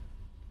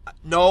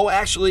 No,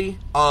 actually,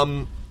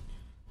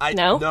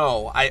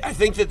 No? I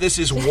think that this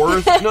is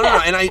worth... No,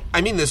 and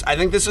I mean this. I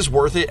think this is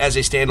worth it as a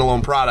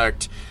standalone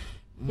product.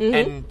 Mm-hmm.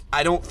 And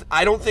I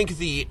don't think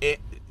the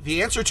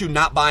answer to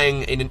not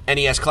buying an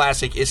NES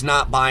Classic is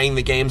not buying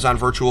the games on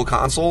Virtual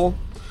Console.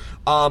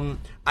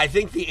 I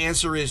think the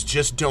answer is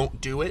just don't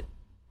do it.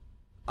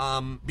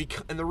 And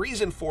the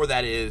reason for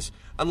that is,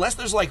 unless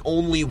there's like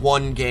only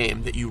one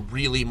game that you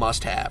really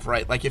must have,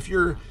 right? Like if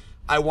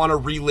I want to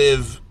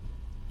relive,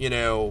 you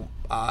know...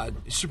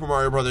 Super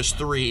Mario Brothers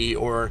 3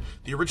 or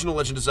the original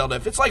Legend of Zelda,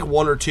 if it's like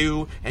one or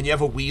two and you have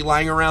a Wii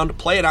lying around,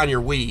 play it on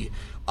your Wii.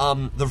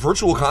 The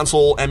Virtual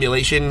Console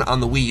emulation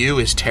on the Wii U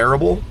is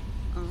terrible.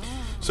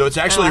 So it's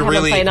actually I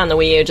haven't played on the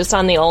Wii U, just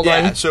on the old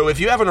one. Yeah, so if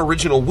you have an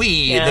original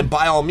Wii, then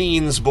by all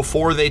means,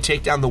 before they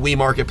take down the Wii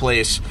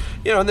Marketplace,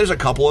 you know, and there's a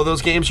couple of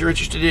those games you're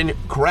interested in,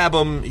 grab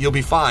them, you'll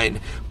be fine.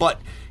 But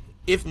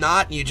if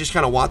not, you just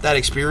kind of want that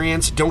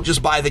experience, don't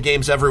just buy the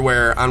games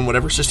everywhere on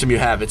whatever system you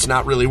have. It's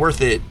not really worth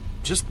it.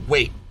 Just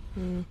wait.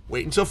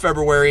 Wait until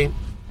February,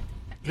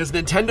 because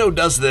Nintendo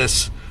does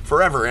this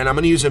forever, and I'm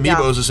going to use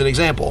Amiibos as an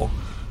example.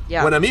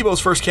 Yeah. When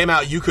Amiibos first came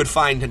out, you could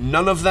find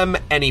none of them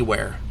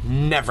anywhere.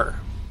 Never.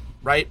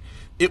 Right?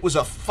 It was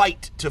a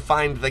fight to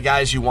find the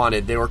guys you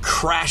wanted. They were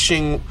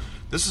crashing.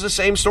 This is the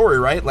same story,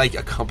 right? Like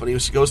a company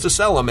goes to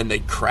sell them, and they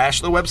crash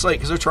the website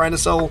because they're trying to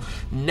sell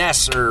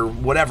NES or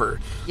whatever.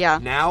 Yeah.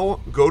 Now,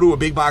 go to a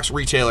big box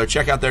retailer,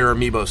 check out their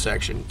Amiibo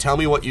section. Tell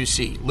me what you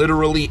see.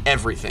 Literally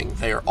everything.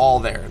 They are all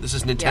there. This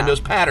is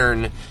Nintendo's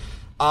pattern.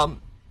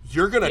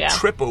 You're going to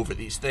trip over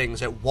these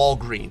things at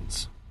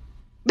Walgreens.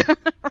 Right.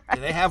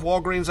 Do they have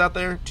Walgreens out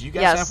there? Do you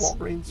guys have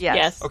Walgreens?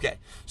 Yes. Okay.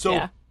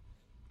 So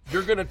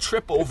you're going to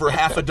trip over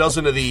half a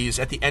dozen of these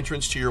at the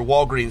entrance to your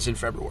Walgreens in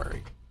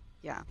February.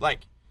 Yeah.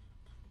 Like...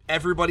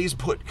 Everybody's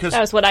because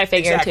that was what I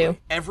figured too.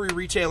 Every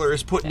retailer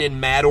is putting in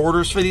mad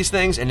orders for these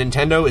things, and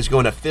Nintendo is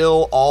going to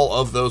fill all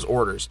of those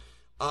orders.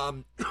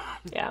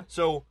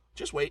 So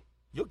just wait,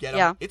 you'll get them.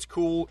 Yeah. It's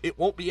cool. It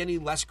won't be any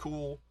less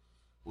cool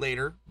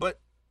later, but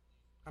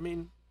I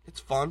mean, it's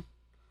fun.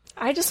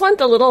 I just want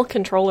the little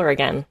controller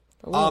again,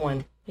 the little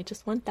one. I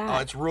just want that. Oh,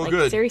 it's real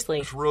good.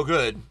 Seriously, it's real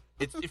good.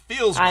 It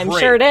feels. I'm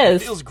great. Sure it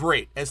is. It feels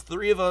great. As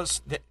three of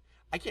us,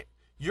 I can't.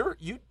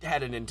 You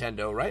had a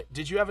Nintendo, right?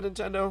 Did you have a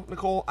Nintendo,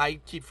 Nicole? I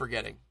keep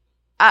forgetting.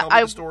 Tell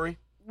me the story.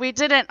 We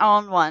didn't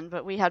own one,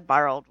 but we had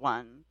borrowed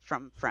one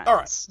from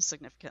friends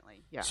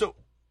significantly. Yeah.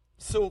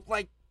 So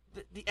like,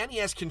 the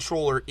NES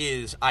controller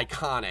is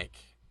iconic.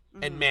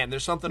 Mm-hmm. And, man,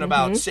 there's something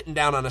about sitting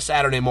down on a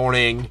Saturday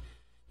morning,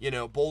 you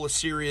know, bowl of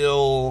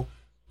cereal,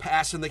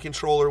 passing the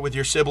controller with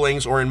your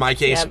siblings, or in my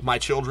case, my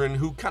children,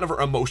 who kind of are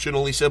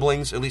emotionally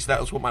siblings. At least that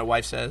was what my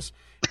wife says.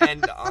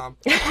 And,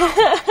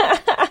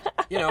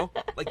 you know,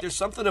 like there's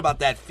something about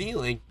that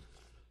feeling.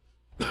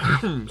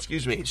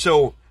 Excuse me.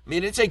 So, I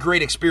mean, it's a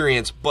great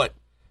experience, but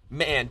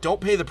man, don't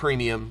pay the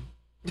premium.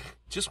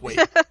 Just wait.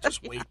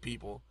 Just wait,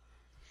 people.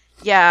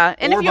 Yeah.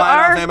 And or if you buy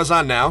are, it off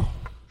Amazon now.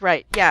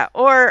 Right. Yeah.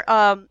 Or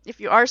if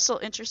you are still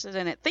interested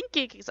in it,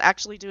 ThinkGeek is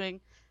actually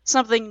doing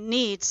something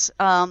neat,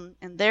 and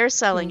they're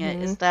selling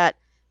it, is that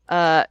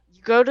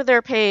you go to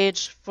their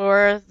page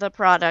for the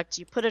product,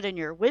 you put it in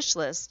your wish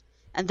list,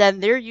 and then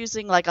they're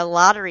using like a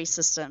lottery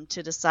system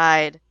to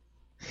decide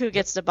who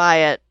gets to buy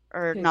it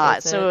or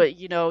not. So,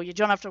 you know, you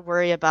don't have to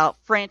worry about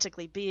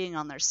frantically being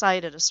on their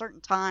site at a certain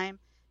time.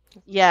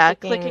 Yeah,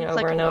 clicking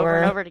over and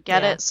over to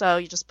get it. So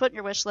you just put in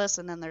your wish list,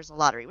 and then there's a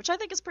lottery, which I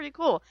think is pretty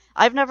cool.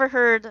 I've never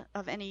heard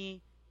of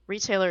any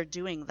retailer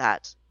doing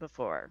that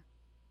before.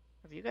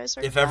 Have you guys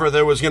heard If of ever that?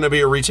 there was going to be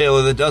a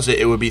retailer that does it,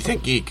 it would be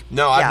ThinkGeek.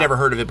 No, I've never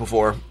heard of it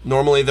before.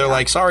 Normally they're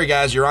like, sorry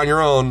guys, you're on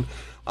your own.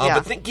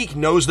 But ThinkGeek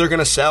knows they're going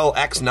to sell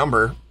X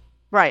number.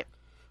 Right.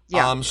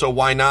 Yeah. So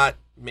why not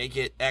make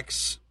it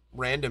X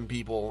random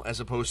people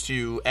as opposed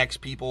to X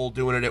people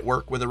doing it at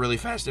work with a really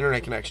fast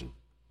internet connection?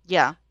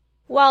 Yeah.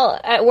 Well,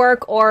 at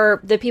work,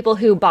 or the people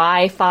who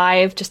buy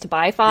 5 just to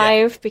buy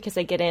 5 because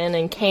they get in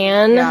and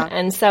can. Yeah.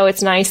 And so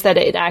it's nice that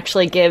it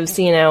actually gives,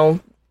 a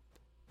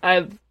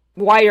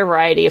wider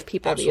variety of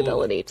people the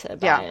ability to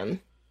buy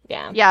them.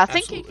 Yeah. Yeah,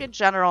 ThinkGeek in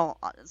general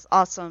is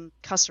awesome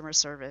customer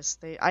service.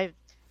 They've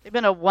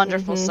been a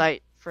wonderful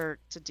site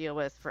to deal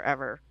with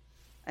forever.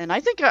 And I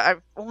think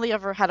I've only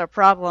ever had a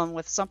problem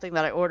with something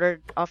that I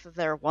ordered off of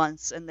there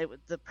once, and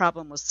the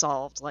problem was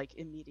solved like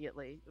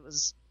immediately. It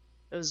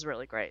was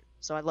really great.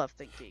 So I love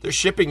ThinkGeek. Their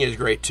shipping is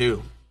great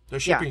too.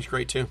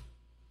 Great too.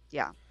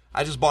 Yeah.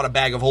 I just bought a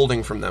bag of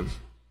holding from them.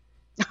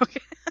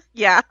 Okay.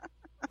 Yeah.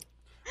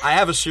 I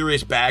have a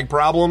serious bag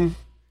problem.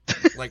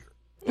 Like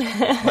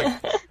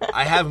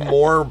I have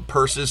more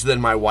purses than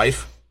my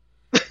wife.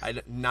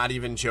 Not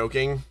even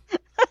joking.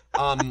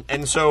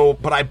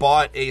 But I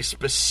bought a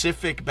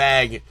specific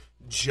bag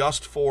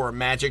just for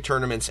Magic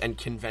tournaments and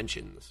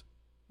conventions.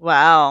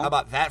 Wow. How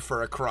about that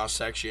for a cross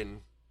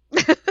section?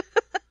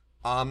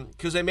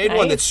 Because they made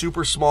one that's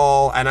super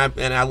small, and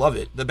I love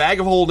it. The bag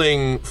of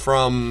holding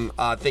from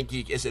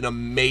ThinkGeek is an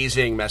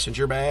amazing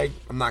messenger bag.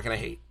 I'm not gonna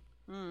hate.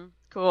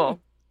 Cool.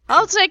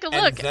 I'll take a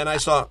look. And then I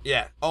saw,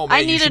 oh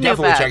man, you should a new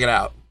definitely bag. check it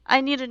out.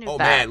 I need a new bag. Oh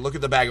man, look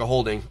at the bag of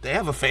holding. They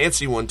have a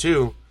fancy one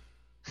too.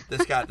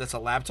 That's a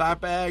laptop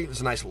bag.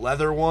 There's a nice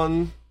leather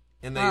one,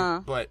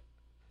 but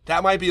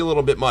that might be a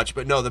little bit much.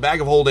 But no, the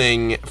bag of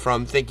holding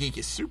from ThinkGeek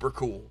is super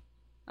cool.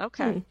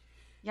 Okay.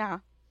 Yeah.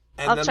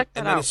 I'll check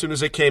that out. And then as soon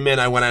as it came in,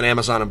 I went on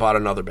Amazon and bought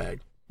another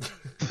bag. Guys,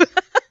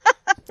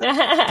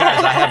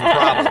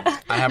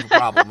 I have a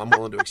problem. I'm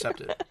willing to accept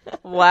it.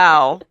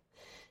 Wow.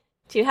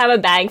 Do you have a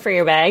bag for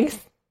your bags?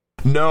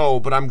 No,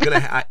 but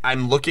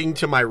I'm looking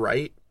to my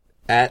right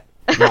at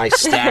my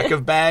stack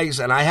of bags,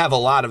 and I have a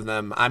lot of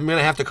them. I'm going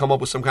to have to come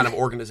up with some kind of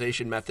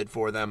organization method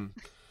for them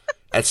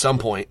at some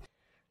point.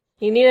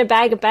 You need a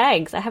bag of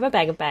bags. I have a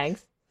bag of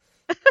bags.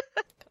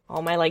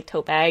 All my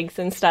tote bags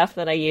and stuff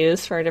that I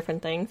use for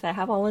different things, I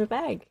have all in a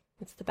bag.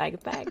 It's the bag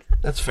of bags.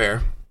 That's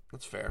fair.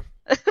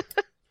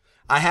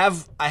 I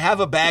have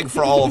a bag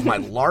for all of my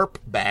LARP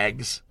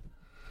bags,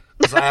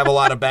 because I have a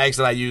lot of bags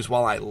that I use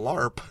while I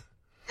LARP.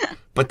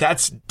 But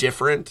that's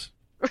different.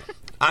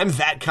 I'm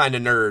that kind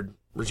of nerd,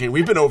 Regina.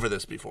 We've been over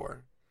this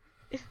before.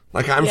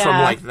 I'm from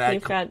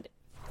that.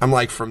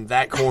 I'm from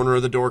that corner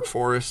of the Dork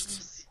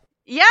Forest.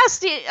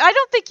 Yes, I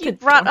don't think you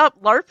brought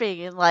up LARPing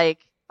in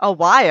a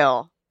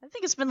while. I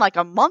think it's been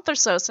a month or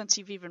so since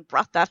you've even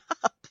brought that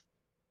up.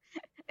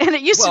 And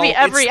it used to be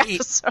every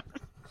episode.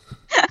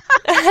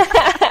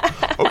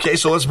 Okay,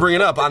 so let's bring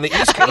it up. On the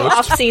East Coast.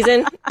 Off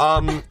season.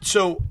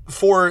 So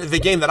for the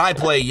game that I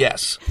play,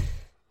 yes.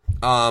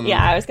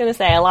 I was going to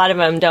say, a lot of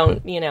them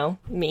don't,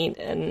 meet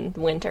in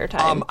winter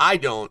time. I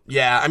don't.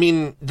 Yeah, I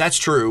mean, that's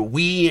true.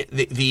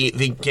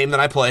 The game that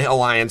I play,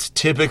 Alliance,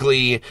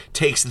 typically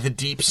takes the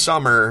deep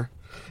summer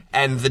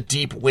and the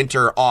deep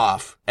winter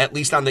off, at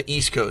least on the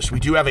East Coast. We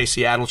do have a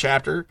Seattle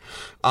chapter.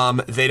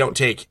 They don't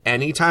take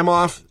any time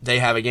off. They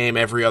have a game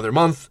every other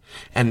month,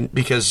 and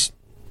because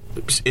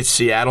it's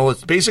Seattle,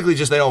 it's basically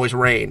just they always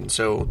rain,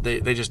 so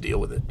they just deal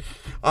with it.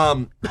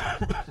 But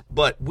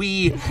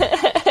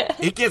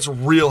it gets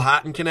real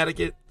hot in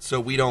Connecticut,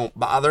 so we don't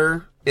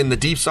bother in the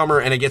deep summer,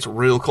 and it gets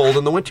real cold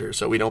in the winter,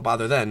 so we don't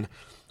bother then.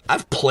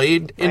 I've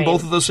played in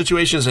both of those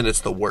situations, and it's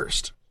the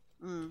worst.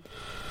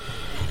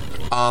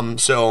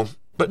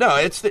 But no,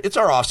 it's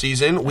our off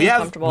season. But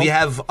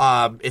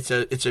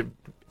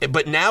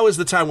now is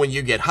the time when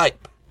you get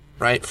hype,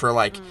 right?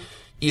 For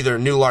either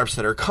new LARPs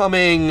that are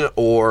coming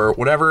or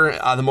whatever.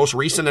 The most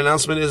recent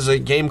announcement is a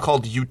game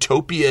called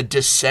Utopia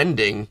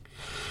Descending,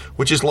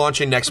 which is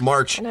launching next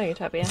March. I know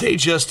Utopia. They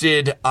just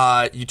did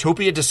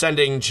Utopia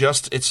Descending.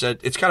 It's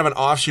kind of an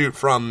offshoot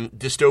from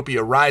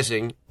Dystopia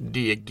Rising. Do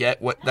you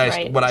get what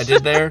I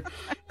did there?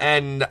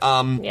 And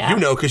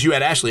because you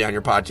had Ashley on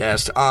your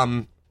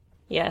podcast.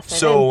 Yes.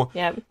 So,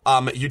 Yep.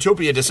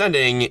 Utopia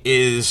Descending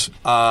is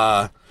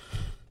their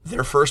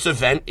first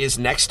event is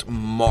next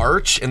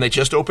March, and they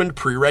just opened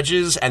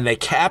pre-regs, and they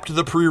capped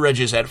the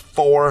pre-regs at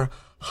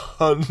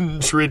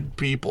 400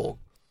 people.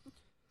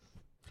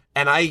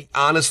 And I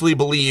honestly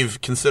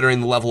believe,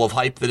 considering the level of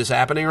hype that is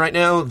happening right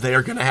now,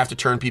 they're going to have to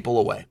turn people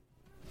away.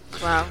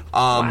 Wow.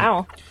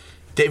 Wow.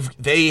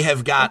 They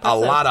have got a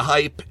lot of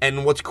hype,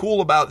 and what's cool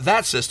about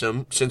that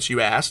system, since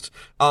you asked,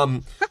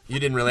 you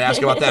didn't really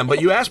ask about them,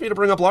 but you asked me to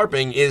bring up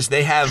LARPing, is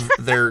they have,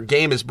 their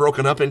game is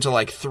broken up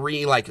into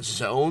 3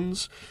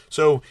 zones.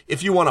 So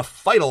if you want to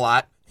fight a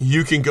lot,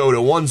 you can go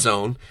to one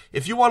zone.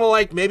 If you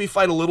want to maybe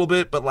fight a little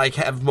bit, but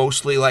have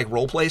mostly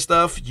role play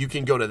stuff, you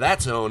can go to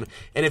that zone.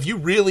 And if you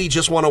really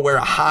just want to wear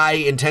a high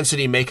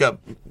intensity makeup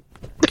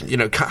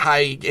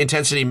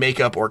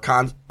or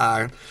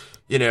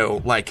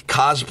like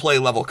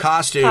cosplay level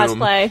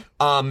costume,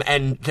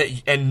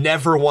 and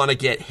never want to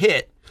get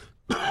hit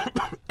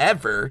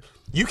ever,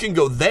 you can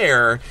go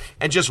there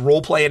and just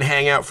role play and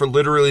hang out for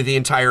literally the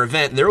entire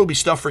event. And there will be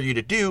stuff for you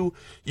to do.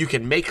 You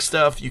can make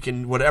stuff. You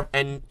can whatever,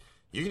 and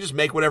you can just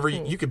make whatever.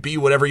 You could be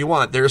whatever you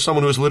want. There's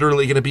someone who's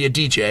literally going to be a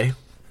DJ.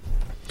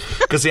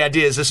 Because the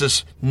idea is this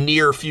is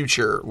near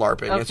future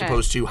LARPing as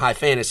opposed to high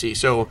fantasy.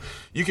 So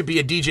you could be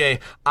a DJ.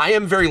 I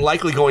am very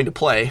likely going to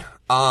play.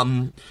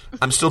 I'm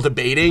still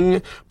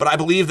debating, but I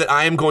believe that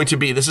I am going to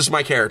be, this is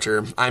my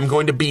character, I'm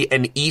going to be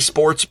an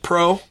esports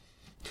pro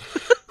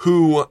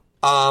who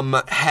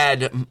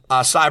had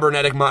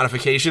cybernetic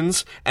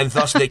modifications, and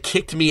thus they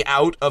kicked me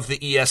out of the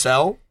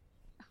ESL.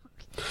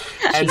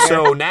 And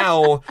so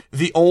now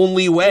the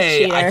only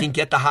way I can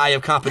get the high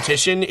of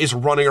competition is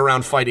running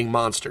around fighting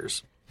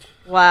monsters.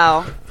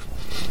 Wow.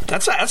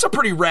 That's a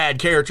pretty rad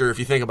character if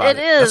you think about it.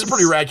 It is. That's a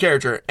pretty rad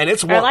character. And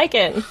it's I like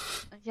it.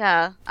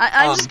 Yeah.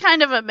 I'm just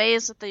kind of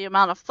amazed at the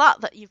amount of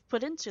thought that you've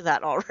put into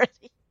that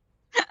already.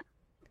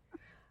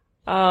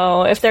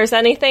 Oh, if there's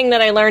anything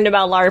that I learned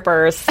about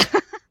LARPers.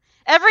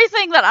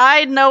 Everything that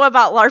I know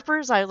about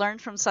LARPers, I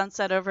learned from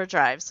Sunset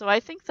Overdrive. So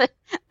I think that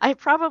I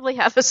probably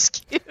have a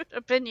skewed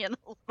opinion a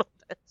little bit.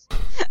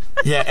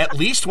 Yeah, at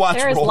least watch.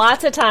 There's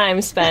lots of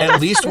time spent. At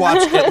least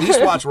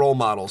watch role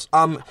models.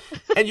 And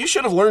you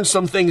should have learned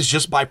some things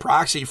just by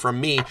proxy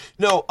from me.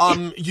 No,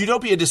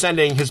 Utopia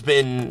Descending has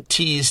been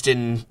teased,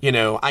 and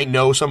I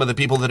know some of the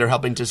people that are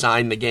helping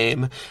design the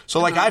game.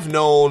 So I've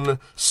known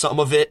some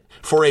of it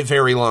for a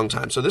very long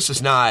time. So this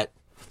is not,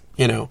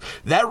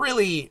 that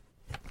really.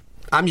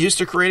 I'm used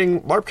to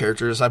creating LARP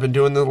characters. I've been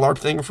doing the LARP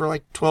thing for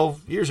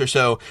 12 years or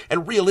so.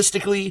 And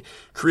realistically,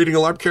 creating a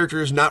LARP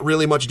character is not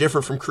really much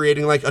different from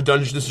creating a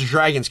Dungeons &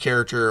 Dragons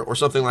character or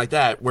something like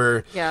that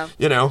where,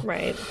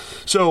 Right.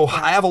 So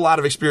I have a lot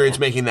of experience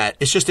making that.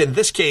 It's just in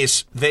this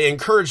case, they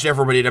encouraged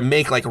everybody to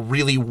make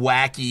really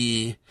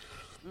wacky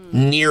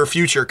near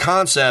future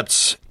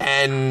concepts.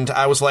 And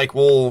I was like,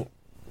 well,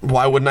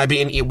 why wouldn't I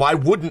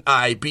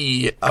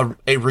be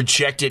a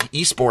rejected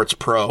esports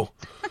pro?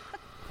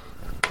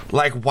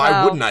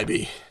 Why wouldn't I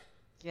be?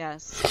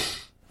 Yes.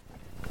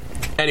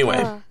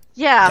 Anyway.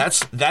 Yeah.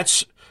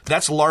 That's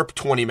LARP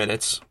 20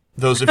 minutes.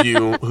 Those of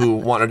you who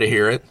wanted to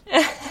hear it.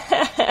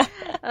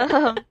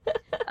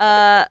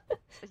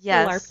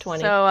 Yes. LARP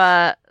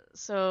 20.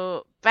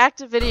 So back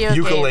to video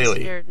Yooka games Laylee.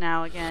 here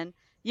now again.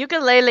 Yooka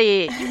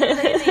Laylee. Yooka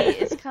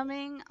Laylee is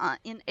coming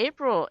in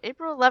April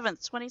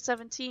 11th,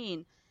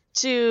 2017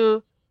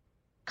 to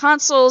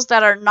consoles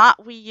that are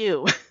not Wii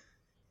U.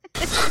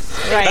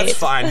 Right. That's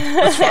fine.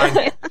 That's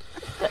fine.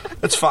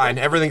 That's fine.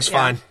 Everything's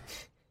fine.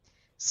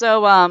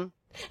 So,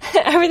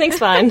 everything's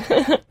fine.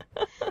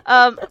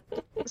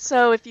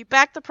 So if you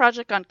back the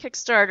project on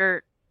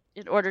Kickstarter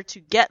in order to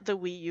get the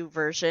Wii U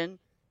version,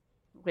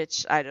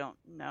 which I don't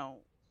know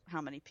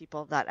how many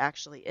people that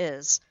actually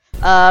is,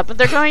 but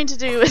they're going to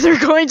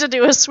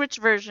do a Switch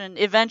version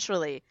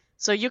eventually,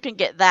 so you can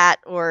get that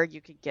or you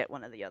could get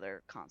one of the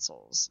other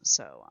consoles.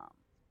 So,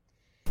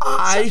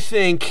 I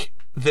think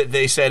that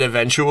they said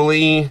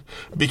eventually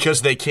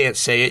because they can't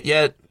say it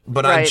yet,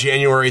 but on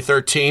January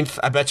 13th,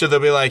 I bet you they'll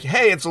be like,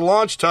 hey, it's a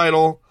launch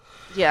title.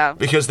 Yeah.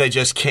 Because they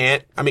just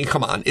can't. I mean,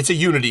 come on. It's a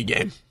Unity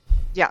game.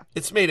 Yeah.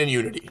 It's made in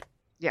Unity.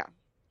 Yeah.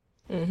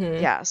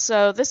 Mm-hmm. Yeah.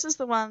 So this is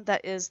the one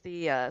that is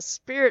the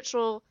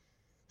spiritual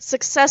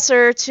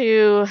successor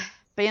to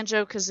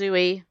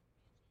Banjo-Kazooie.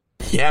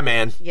 Yeah,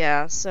 man.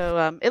 Yeah,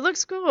 so it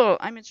looks cool.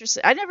 I'm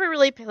interested. I never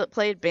really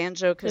played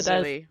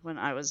Banjo-Kazooie when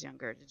I was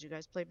younger. Did you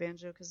guys play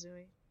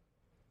Banjo-Kazooie?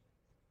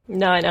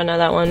 No, I don't know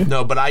that one.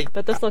 No,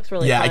 but this looks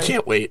really fun. I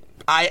can't wait.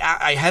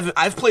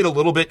 I've played a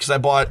little bit because I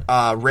bought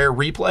Rare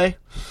Replay.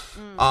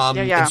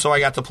 And so I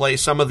got to play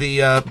some of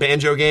the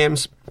Banjo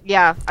games.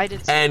 Yeah, I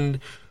did too. And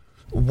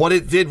what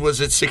it did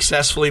was it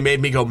successfully made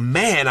me go,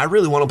 man, I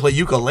really want to play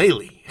Yooka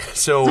Laylee.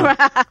 So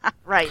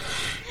right.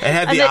 It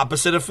had the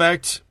opposite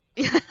effect.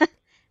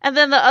 And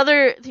then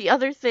the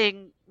other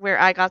thing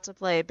where I got to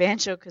play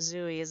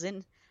Banjo-Kazooie is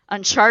in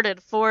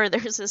Uncharted 4.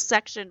 There's a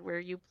section where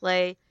you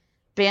play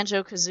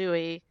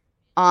Banjo-Kazooie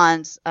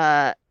on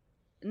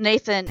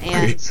Nathan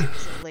and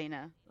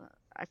Lena.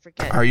 I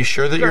forget. Are you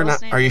sure that you're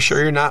not? Are you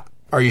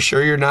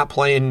sure you're not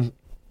playing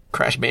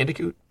Crash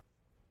Bandicoot?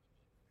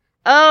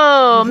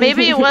 Oh,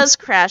 maybe it was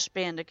Crash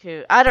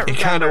Bandicoot. I don't remember.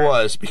 It kind of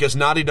was because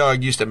Naughty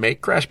Dog used to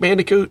make Crash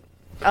Bandicoot.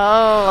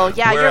 Oh,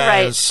 yeah, you're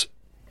right.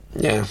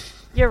 Yeah.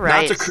 You're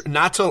right.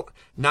 Not to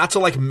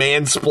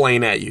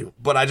mansplain at you,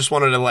 but I just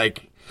wanted to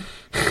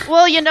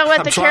Well, you know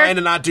what? I'm trying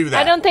to not do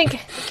that.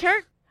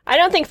 I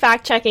don't think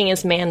fact checking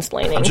is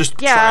mansplaining. I'm just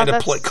trying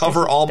to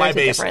cover all my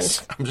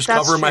bases. I'm just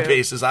covering my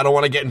bases. I don't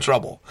want to get in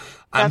trouble.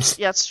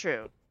 That's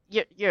true.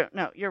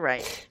 You're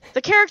right.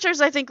 The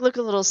characters, I think, look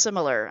a little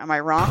similar. Am I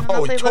wrong?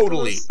 Oh,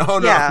 totally. No.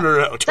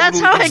 Totally that's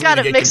how I got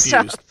it mixed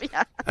confused. up.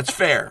 Yeah. That's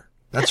fair.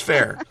 That's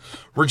fair.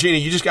 Regina,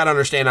 you just got to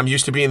understand I'm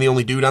used to being the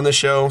only dude on the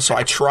show, so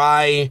I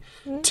try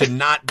to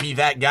not be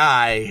that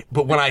guy.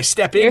 But when I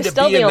step into being that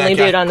guy... You're still the only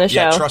dude on the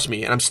show. Yeah, trust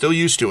me, and I'm still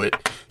used to it.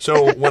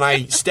 So when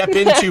I step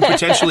into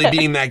potentially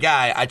being that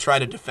guy, I try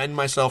to defend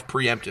myself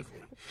preemptively.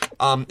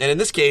 And in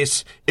this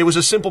case, it was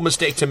a simple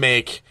mistake to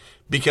make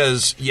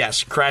because,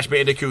 yes, Crash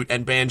Bandicoot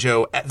and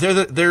Banjo,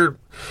 they're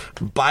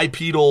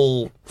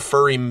bipedal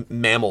furry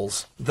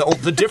mammals.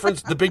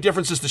 The big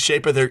difference is the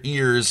shape of their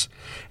ears,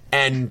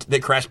 and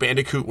that Crash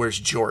Bandicoot wears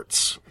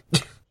jorts.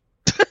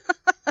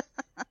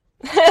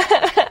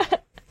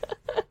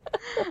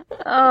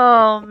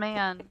 Oh,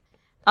 man.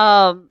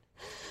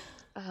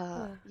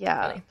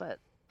 Yeah, but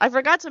I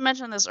forgot to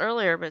mention this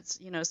earlier, but,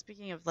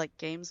 speaking of,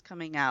 games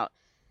coming out,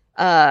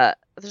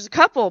 there's a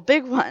couple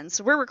big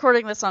ones. We're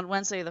recording this on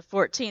Wednesday the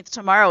 14th.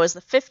 Tomorrow is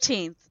the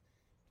 15th.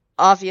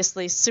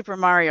 Obviously, Super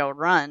Mario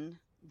Run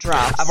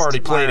drops. I've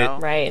already played it.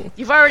 Right.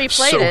 You've already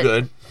played it. So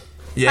good.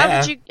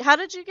 Yeah. How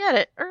did you get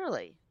it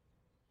early?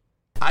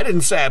 I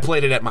didn't say I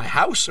played it at my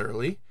house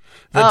early.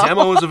 The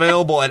demo is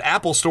available at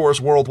Apple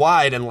stores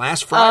worldwide, and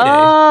last Friday.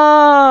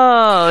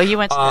 Oh, you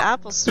went to the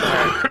Apple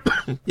store.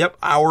 Yep,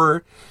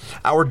 our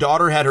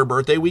daughter had her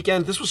birthday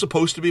weekend. This was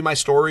supposed to be my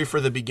story for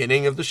the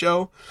beginning of the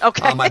show.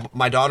 Okay.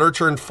 My daughter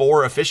turned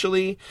 4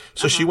 officially,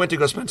 so she went to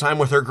go spend time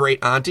with her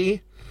great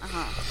auntie.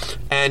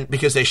 And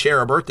because they share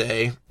a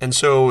birthday, and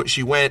so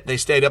she went. They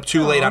stayed up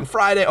too late on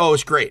Friday. Oh, it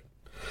was great.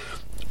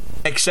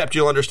 Except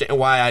you'll understand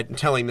why I'm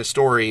telling this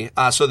story.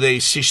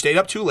 She stayed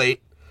up too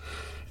late.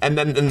 And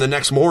then in the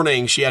next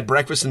morning, she had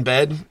breakfast in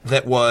bed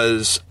that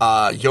was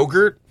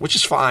yogurt, which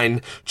is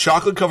fine,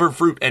 chocolate-covered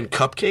fruit, and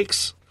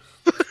cupcakes.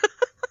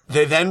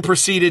 They then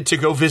proceeded to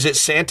go visit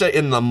Santa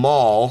in the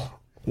mall,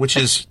 which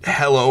is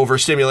hella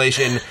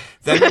overstimulation.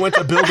 Then they went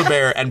to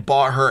Build-A-Bear and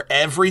bought her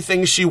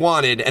everything she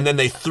wanted, and then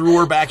they threw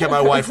her back at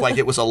my wife like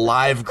it was a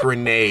live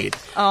grenade.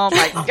 Oh,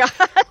 my God.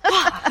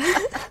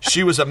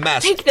 She was a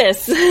mess. Take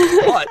this.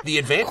 But the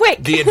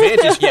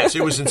advantage, yes,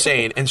 it was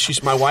insane. And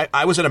she's my wife.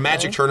 I was at a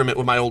Magic tournament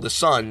with my oldest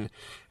son.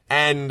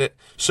 And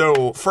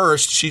so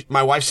first,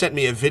 my wife sent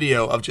me a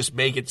video of just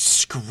Megan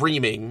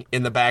screaming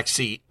in the back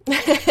seat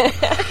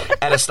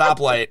at a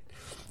stoplight.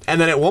 And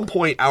then at one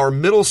point, our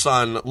middle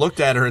son looked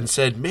at her and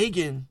said,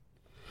 "Megan,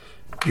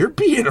 you're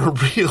being a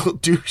real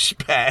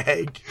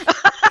douchebag."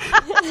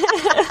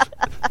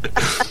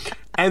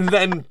 And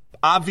then,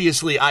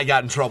 obviously, I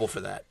got in trouble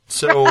for that.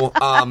 So,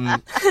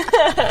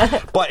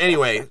 but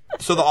anyway,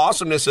 so the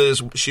awesomeness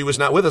is she was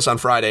not with us on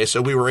Friday,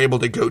 so we were able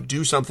to go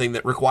do something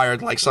that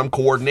required, some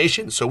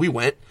coordination. So we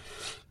went,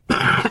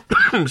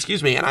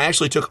 excuse me, and I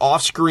actually took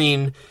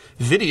off-screen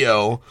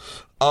video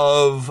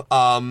of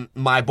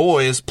my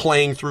boys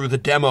playing through the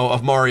demo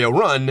of Mario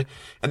Run,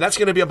 and that's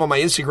going to be up on my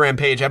Instagram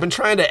page. I've been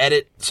trying to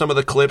edit some of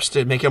the clips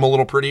to make them a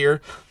little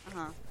prettier.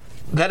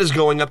 That is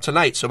going up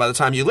tonight, so by the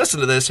time you listen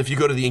to this, if you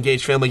go to the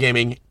Engaged Family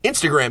Gaming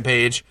Instagram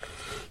page,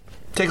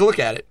 take a look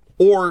at it.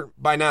 Or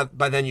by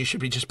then you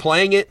should be just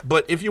playing it,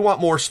 but if you want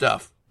more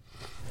stuff,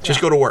 just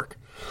go to work.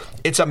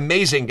 It's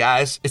amazing,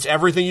 guys. It's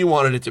everything you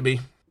wanted it to be.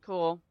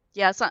 Cool.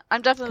 Yeah, so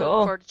I'm definitely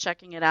looking forward to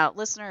checking it out.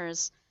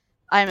 Listeners,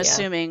 I'm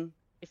assuming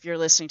if you're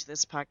listening to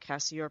this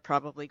podcast, you're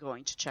probably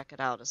going to check it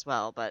out as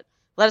well, but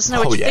let us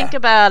know what you think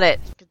about it.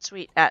 You can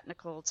tweet at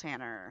Nicole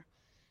Tanner.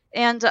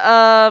 And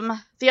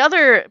the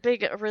other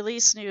big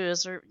release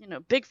news, or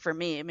big for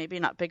me, maybe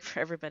not big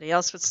for everybody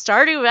else, but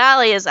Stardew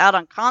Valley is out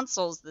on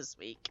consoles this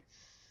week,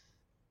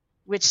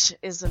 which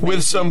is amazing.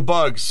 With some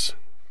bugs.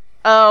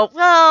 Oh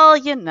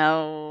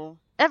well,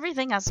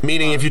 everything has.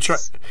 Meaning,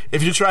 bugs.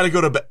 if you try to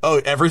go to bed,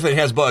 everything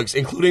has bugs,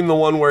 including the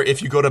one where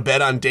if you go to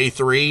bed on day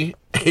 3,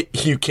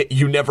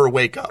 you never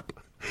wake up.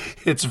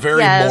 It's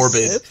very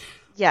morbid.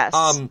 Yes.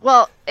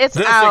 Well, it's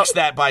they'll out. Fix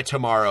that by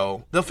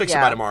tomorrow. They'll fix it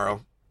by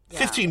tomorrow.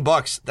 Yeah.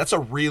 $15. That's a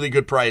really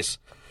good price.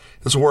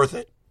 It's worth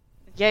it.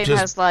 The game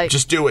has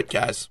just do it,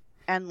 guys.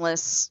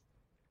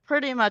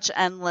 Pretty much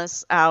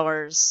endless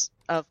hours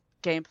of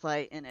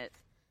gameplay in it.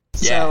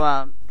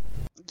 Yeah.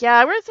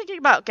 So, we're thinking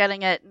about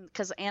getting it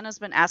because Anna's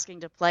been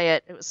asking to play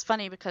it. It was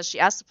funny because she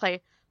asked to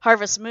play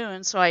Harvest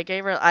Moon, so I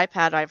gave her the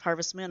iPad. I have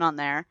Harvest Moon on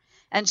there,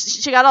 and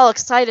she got all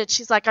excited.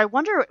 She's like, "I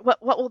wonder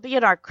what will be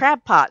in our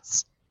crab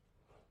pots,"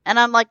 and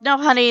I'm like, "No,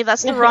 honey,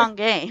 that's the wrong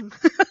game."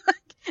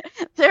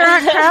 There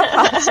aren't crab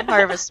pots in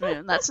Harvest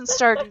Moon. That's in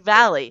Stardew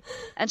Valley.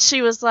 And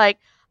she was like,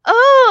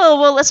 "Oh,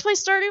 well, let's play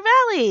Stardew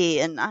Valley."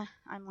 And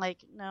I'm like,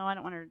 "No, I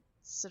don't want to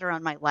sit her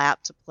on my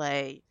lap to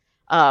play."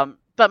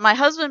 But my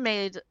husband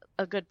made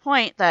a good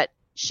point that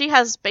she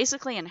has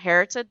basically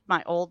inherited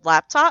my old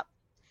laptop.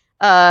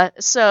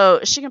 So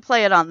she can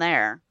play it on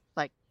there,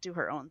 do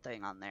her own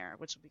thing on there,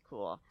 which would be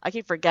cool. I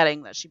keep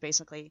forgetting that she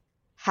basically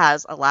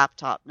has a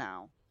laptop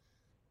now.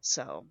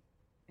 So,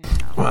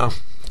 Wow.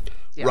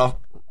 Yeah.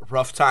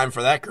 Rough time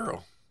for that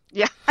girl.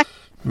 Yeah.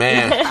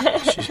 Man,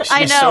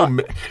 I know.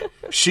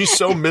 She's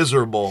so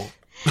miserable.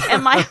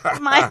 And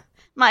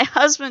my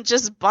husband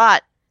just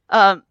bought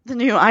the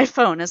new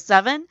iPhone, a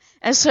 7,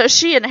 and so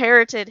she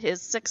inherited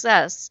his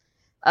 6S.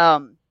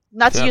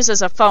 Not to use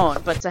as a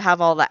phone, but to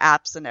have all the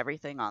apps and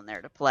everything on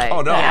there to play.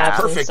 Oh, no, Yeah,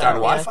 perfect so, on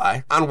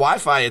Wi-Fi. On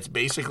Wi-Fi, it's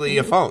basically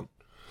a phone.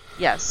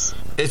 Yes.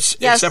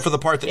 Except for the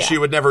part that she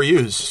would never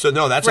use. So,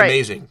 no, that's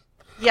amazing.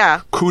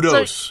 Yeah.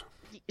 Kudos. So,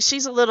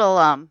 she's a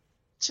little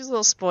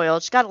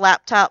spoiled. She's got a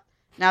laptop.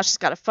 Now she's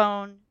got a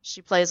phone.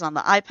 She plays on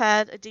the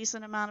iPad a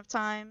decent amount of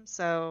time.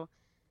 So,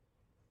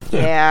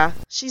 yeah.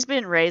 She's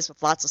been raised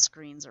with lots of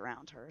screens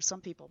around her.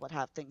 Some people would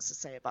have things to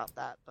say about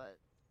that, but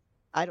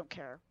I don't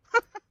care.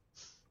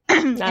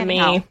 Not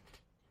me.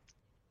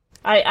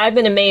 I've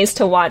been amazed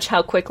to watch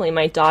how quickly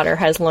my daughter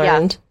has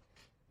learned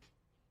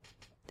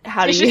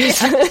how to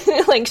use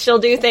like she'll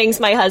do things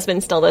my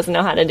husband still doesn't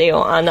know how to do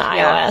on the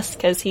iOS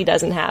because he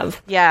doesn't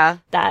have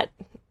that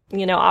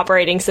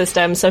operating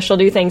system. So she'll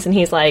do things and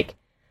he's like,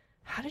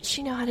 how did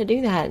she know how to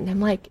do that? And I'm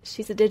like,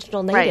 she's a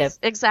digital native. Right,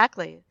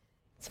 exactly.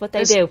 It's what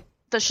they do.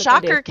 The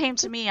shocker came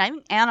to me. I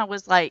think Anna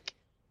was like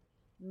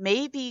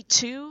maybe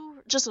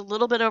 2, just a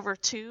little bit over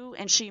 2,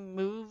 and she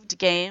moved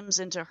games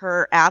into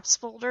her apps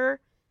folder,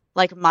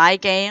 like my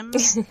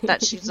games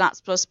that she's not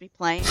supposed to be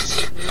playing.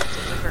 She moved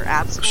into her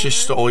apps folder. She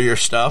stole your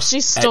stuff?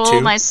 She stole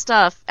my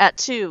stuff at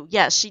 2.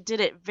 Yes, she did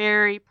it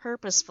very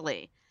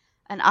purposefully.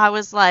 And I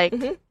was like,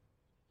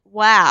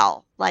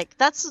 wow. Like,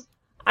 that's...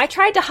 I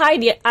tried to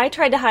hide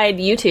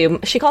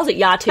YouTube. She calls it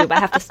YaTube. I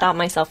have to stop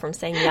myself from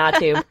saying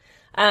YaTube.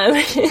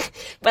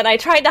 But I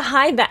tried to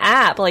hide the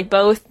app, like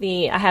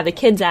I have the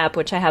kids app,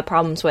 which I have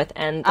problems with,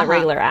 and the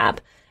regular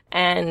app.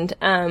 And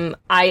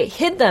I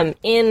hid them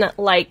in,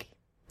 like,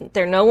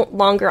 they're no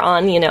longer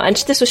on, and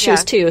she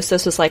was 2, so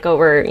this was like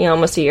over,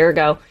 almost a year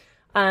ago.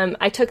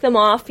 I took them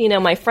off,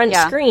 my front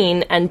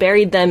screen and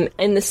buried them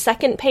in the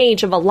second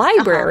page of a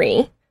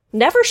library.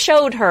 Never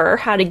showed her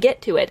how to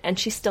get to it, and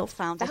she still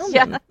found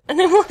them.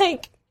 And I'm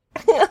like,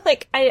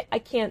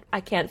 I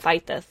can't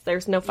fight this.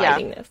 There's no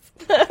fighting this.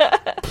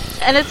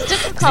 And it's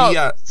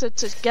difficult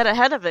to get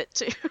ahead of it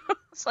too.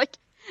 It's like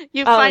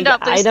you find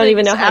out. I don't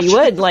even know how you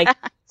would. Like,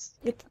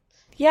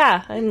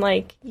 I'm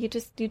like, you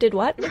did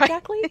what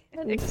exactly?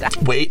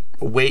 Exactly.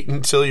 Wait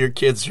until your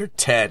kids are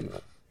 10.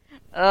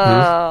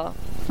 Oh.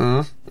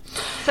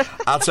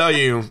 I'll tell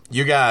you,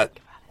 you got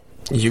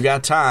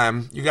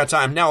time. You got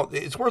time. Now,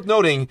 it's worth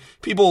noting,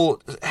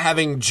 people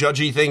having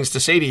judgy things to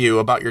say to you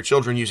about your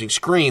children using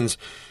screens.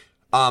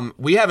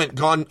 We haven't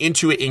gone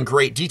into it in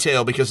great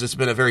detail because it's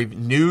been a very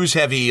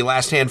news-heavy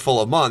last handful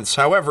of months.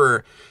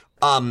 However,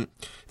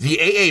 the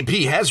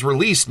AAB has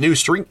released new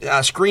screen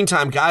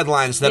time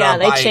guidelines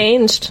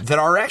that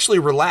are actually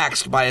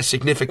relaxed by a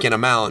significant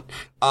amount.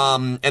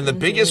 And the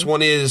biggest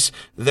one is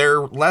they're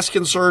less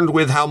concerned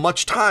with how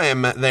much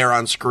time they're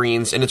on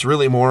screens, and it's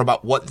really more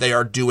about what they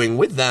are doing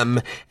with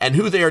them and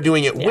who they are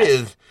doing it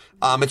with.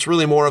 It's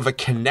really more of a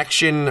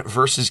connection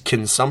versus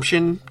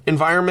consumption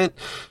environment.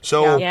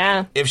 So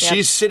if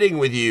she's sitting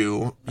with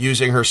you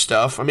using her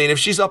stuff, I mean, if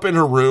she's up in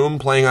her room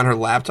playing on her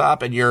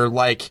laptop and you're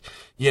like,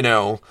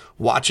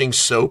 watching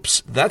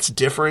soaps, that's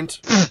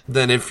different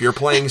than if you're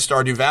playing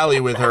Stardew Valley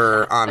with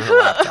her on her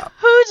laptop.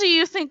 Who do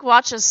you think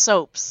watches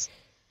soaps?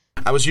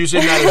 I was using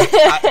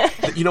that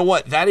as, you know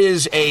what? That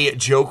is a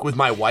joke with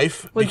my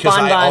wife. Because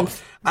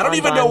I don't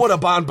even know what a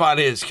bonbon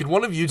is. Can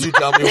one of you two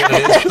tell me what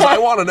it is? Because I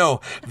want to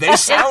know. They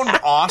sound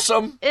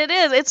awesome. It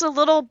is. It's a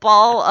little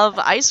ball of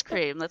ice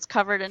cream that's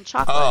covered in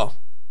chocolate. Oh,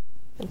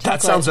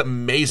 that sounds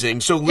amazing.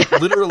 So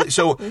literally,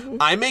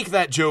 I make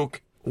that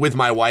joke with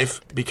my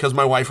wife because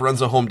my wife runs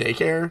a home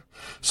daycare.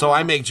 So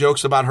I make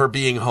jokes about her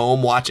being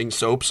home watching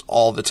soaps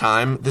all the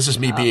time. This is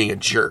me being a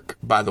jerk,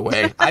 by the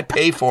way. I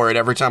pay for it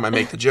every time I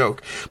make the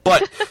joke.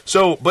 But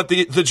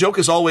the joke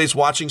is always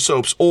watching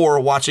soaps or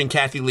watching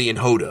Kathy Lee and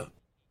Hoda.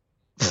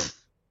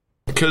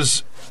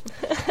 Because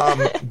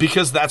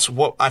that's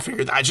what I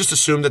figured. I just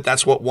assumed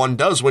that's what one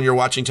does when you're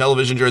watching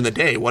television during the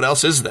day. What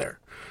else is there?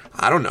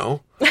 I don't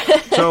know.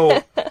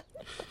 So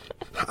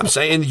I'm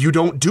saying you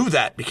don't do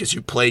that because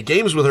you play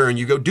games with her and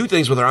you go do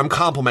things with her. I'm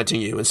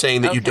complimenting you and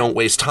saying that you don't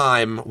waste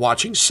time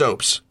watching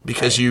soaps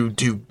because you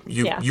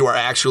are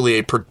actually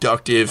a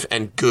productive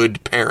and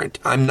good parent.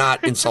 I'm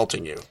not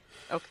insulting you.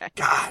 Okay.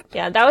 God.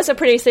 Yeah, that was a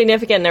pretty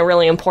significant and a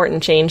really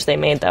important change they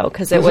made, though,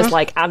 because it was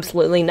like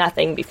absolutely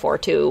nothing before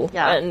 2,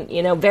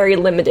 and very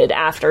limited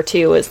after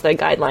 2 is the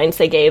guidelines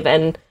they gave.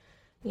 And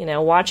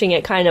watching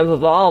it kind of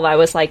evolve, I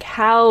was like,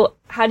 how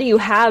do you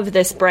have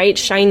this bright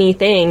shiny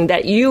thing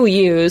that you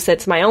use?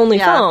 It's my only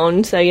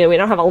phone, so we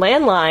don't have a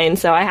landline,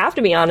 so I have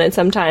to be on it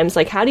sometimes.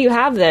 Like, how do you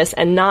have this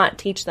and not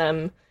teach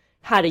them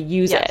how to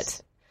use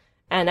it?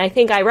 And I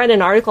think I read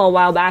an article a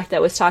while back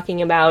that was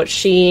talking about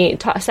she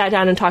sat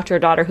down and talked to her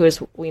daughter, who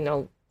is,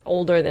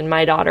 older than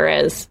my daughter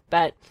is,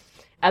 but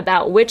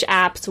about which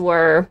apps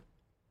were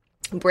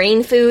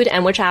brain food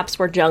and which apps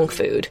were junk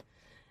food.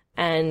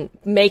 And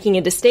making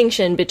a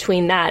distinction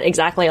between that,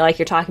 exactly like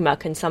you're talking about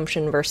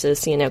consumption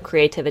versus,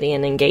 creativity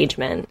and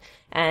engagement.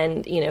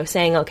 And,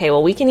 saying, okay,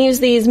 well, we can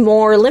use these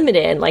more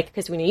limited, like,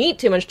 because when you eat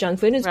too much junk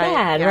food, it's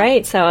bad,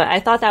 right? So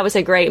I thought that was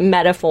a great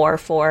metaphor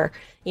for,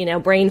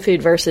 brain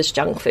food versus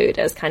junk food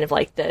as kind of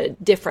like the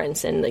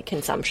difference in the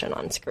consumption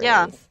on screens.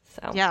 Yeah.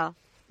 So. Yeah.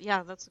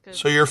 Yeah, that's good.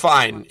 So you're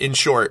fine, in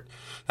short.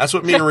 That's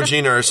what me and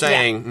Regina are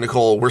saying,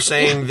 Nicole. We're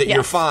saying that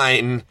you're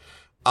fine.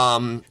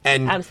 And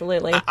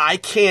absolutely. I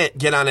can't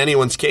get on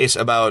anyone's case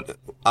about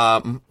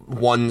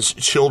one's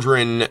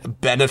children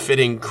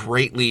benefiting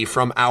greatly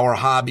from our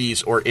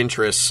hobbies or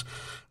interests.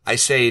 I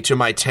say to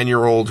my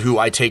 10-year-old who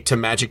I take to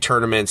Magic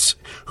tournaments,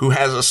 who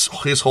has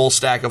his whole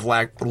stack of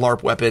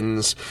LARP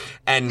weapons,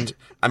 and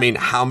I mean,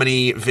 how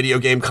many video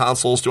game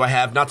consoles do I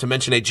have? Not to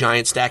mention a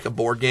giant stack of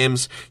board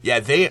games. Yeah,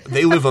 they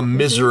live a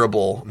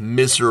miserable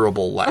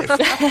life.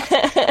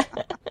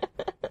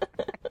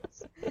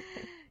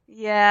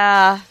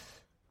 Yeah,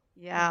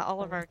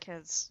 all of our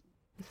kids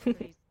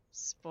pretty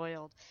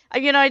spoiled.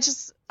 I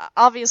just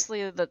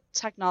obviously the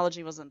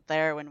technology wasn't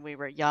there when we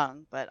were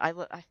young, but I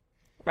look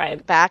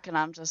back and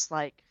I'm just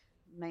like,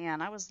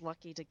 man, I was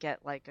lucky to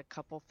get like a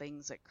couple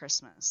things at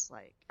Christmas.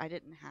 Like I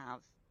didn't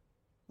have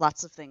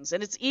lots of things,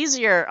 and it's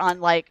easier on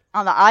the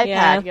iPad.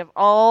 Yeah. You have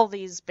all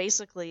these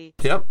basically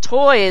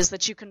toys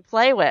that you can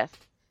play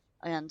with,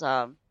 and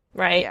the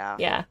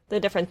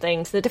different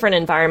things, the different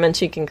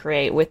environments you can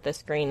create with the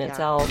screen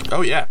itself.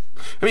 Oh yeah,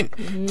 I mean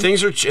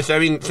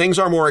things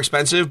are more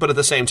expensive, but at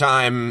the same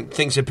time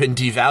things have been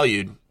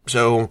devalued.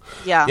 So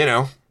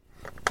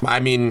I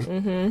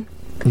mean,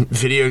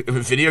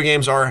 video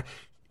games are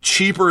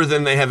cheaper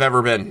than they have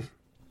ever been.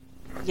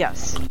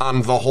 Yes.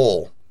 On the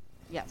whole.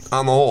 Yes.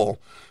 On the whole.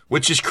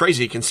 Which is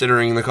crazy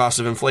considering the cost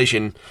of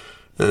inflation.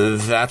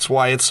 That's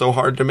why it's so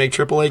hard to make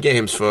AAA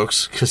games,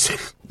 folks,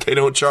 because they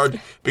don't charge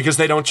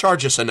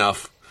us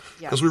enough.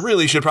 Because we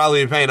really should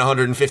probably be paying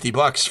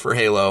 $150 for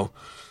Halo,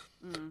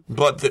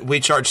 but we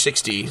charge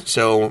 $60.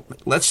 So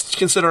let's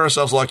consider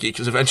ourselves lucky,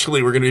 because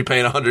eventually we're going to be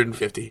paying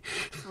 $150.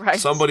 Right.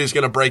 Somebody's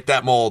going to break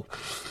that mold.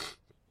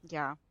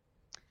 Yeah.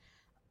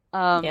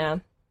 All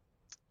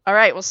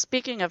right. Well,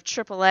 speaking of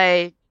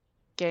AAA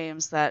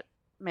games that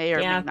may or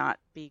may not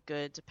be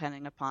good,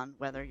 depending upon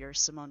whether you're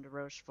Simone de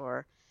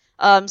Rochefort.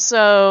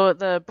 So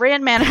the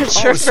brand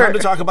manager. It's time to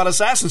talk about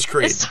Assassin's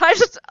Creed. It's time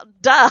to.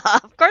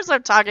 Of course,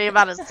 I'm talking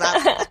about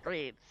Assassin's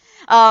Creed.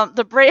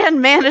 The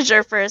brand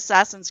manager for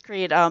Assassin's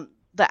Creed,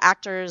 the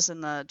actors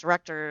and the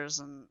directors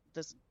and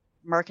this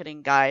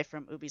marketing guy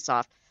from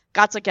Ubisoft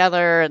got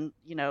together and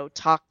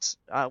talked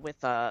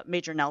with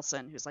Major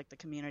Nelson, who's like the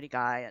community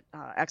guy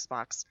at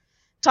Xbox,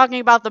 talking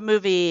about the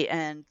movie,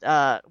 and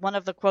one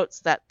of the quotes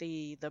that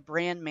the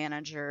brand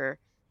manager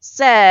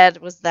said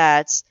was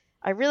that,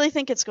 "I really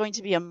think it's going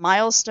to be a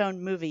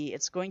milestone movie.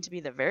 It's going to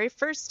be the very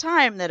first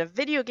time that a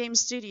video game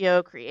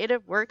studio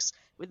creative works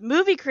with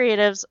movie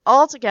creatives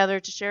all together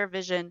to share a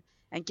vision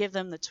and give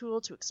them the tool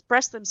to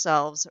express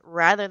themselves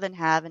rather than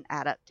have an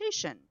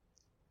adaptation."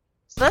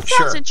 So that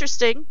sounds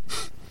interesting.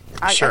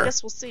 I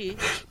guess we'll see.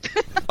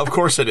 Of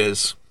course it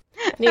is.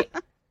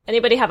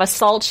 Anybody have a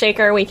salt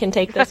shaker we can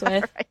take this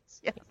with? Right.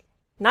 Yeah.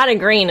 Not a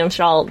grain of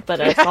salt, but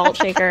a salt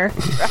shaker.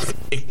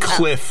 A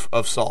cliff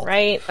of salt.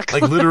 Right.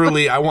 Like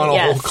literally, I want a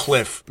whole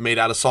cliff made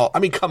out of salt. I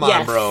mean, come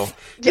on, bro.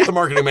 You're the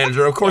marketing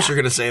manager. Of course you're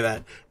going to say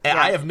that. And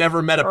I have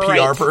never met a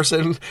PR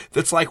person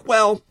that's like,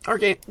 well, our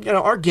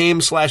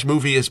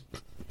game/movie is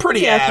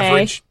pretty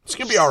average. It's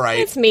going to be all right.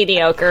 It's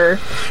mediocre.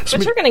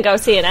 But you're going to go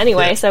see it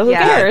anyway, so who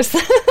cares?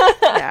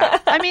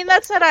 I mean,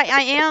 that said,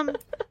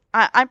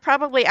 I'm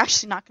probably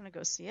actually not going to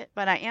go see it,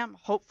 but I am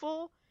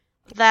hopeful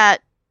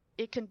that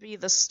it can be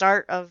the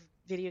start of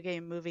video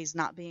game movies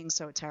not being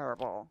so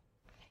terrible.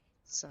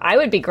 So. I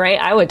would be great.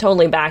 I would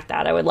totally back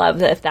that. I would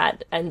love if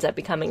that ends up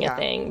becoming a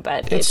thing,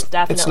 but it's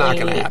definitely, it's not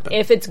going to happen.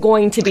 If it's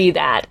going to be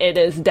that, it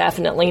is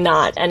definitely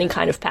not any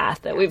kind of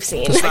path that we've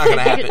seen. It's not going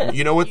to happen.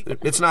 You know what?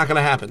 It's not going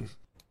to happen.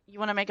 You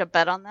want to make a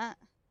bet on that?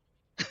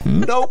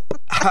 Nope.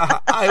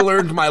 I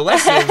learned my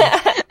lesson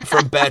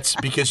from bets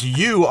because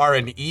you are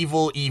an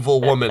evil,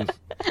 evil woman.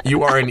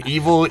 You are an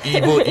evil,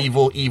 evil,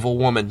 evil, evil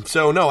woman.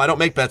 So no, I don't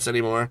make bets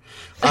anymore.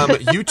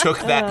 You took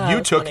that.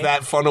 You took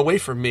that fun away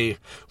from me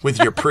with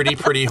your pretty,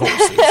 pretty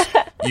horses.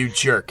 You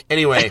jerk.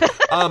 Anyway,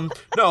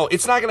 no,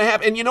 it's not going to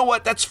happen. And you know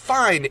what? That's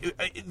fine.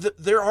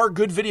 There are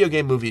good video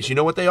game movies. You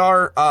know what they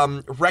are?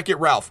 Wreck-It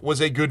Ralph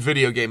was a good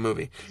video game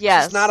movie.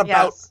 Yes. It's not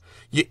about.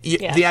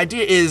 The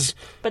idea is...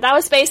 But that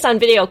was based on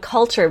video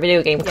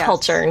game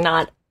culture,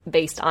 not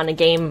based on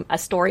a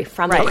story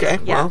from it. Okay,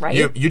 well,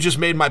 you just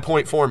made my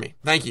point for me.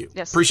 Thank you.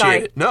 Yes.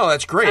 Appreciate it. No,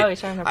 that's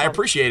great. I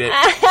appreciate it.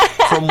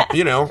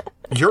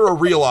 You're a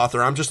real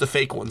author. I'm just a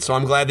fake one, so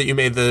I'm glad that you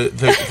made the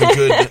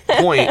good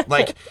point.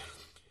 Like,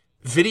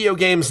 video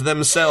games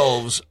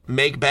themselves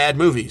make bad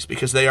movies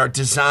because they are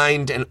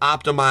designed and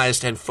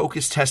optimized and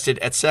focus tested,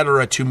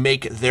 etc., to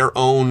make their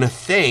own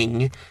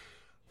thing.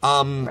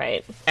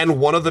 Right. And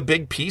one of the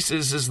big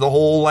pieces is the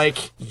whole,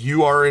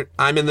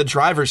 I'm in the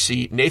driver's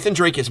seat. Nathan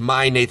Drake is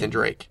my Nathan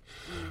Drake.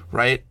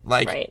 Right?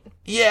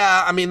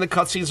 Yeah, I mean, the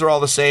cutscenes are all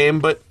the same,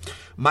 but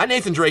my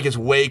Nathan Drake is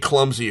way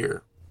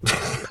clumsier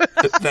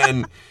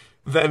than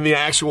the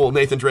actual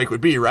Nathan Drake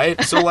would be,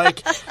 right? So, I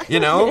think,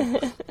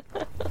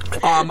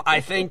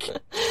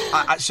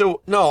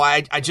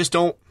 I just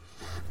don't,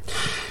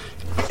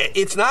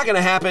 it's not going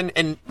to happen,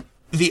 and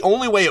the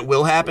only way it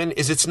will happen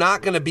is it's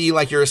not going to be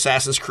like your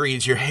Assassin's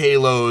Creeds, your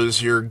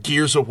Halos, your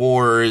Gears of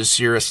Wars,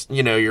 your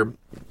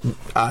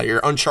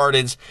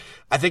Uncharted's.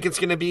 I think it's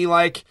going to be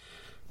like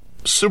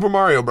Super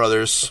Mario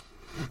Brothers.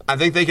 I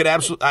think they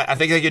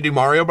could do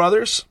Mario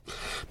Brothers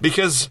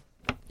because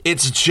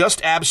it's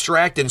just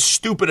abstract and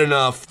stupid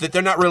enough that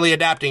they're not really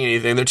adapting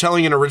anything. They're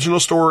telling an original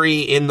story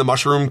in the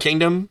Mushroom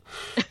Kingdom,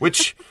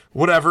 which,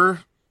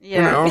 whatever,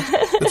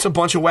 it's a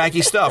bunch of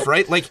wacky stuff,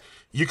 right? Like,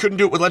 you couldn't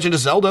do it with Legend of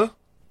Zelda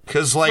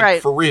because,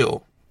 for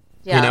real,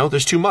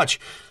 there's too much.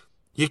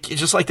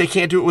 Just like they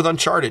can't do it with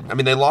Uncharted. I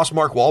mean, they lost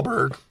Mark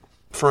Wahlberg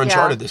for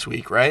Uncharted this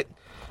week, right?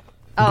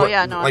 Oh,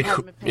 I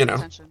haven't been paying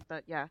attention,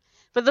 but yeah.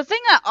 But the thing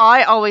that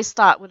I always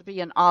thought would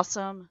be an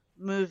awesome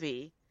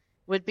movie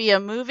would be a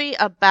movie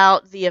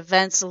about the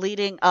events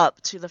leading up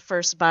to the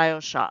first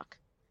BioShock.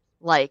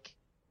 Like,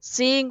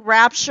 seeing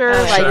Rapture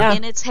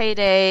in its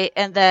heyday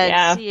and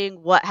then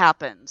seeing what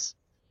happens.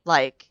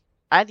 Like,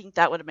 I think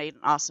that would have made an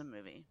awesome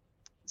movie.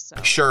 So,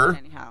 sure.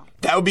 Anyhow.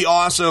 That would be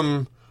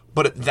awesome,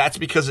 but that's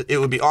because it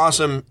would be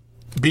awesome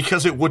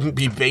because it wouldn't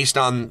be based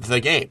on the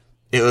game.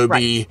 It would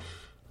be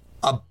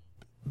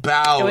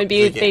about it would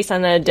be based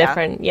on a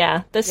different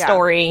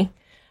story.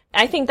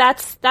 I think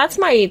that's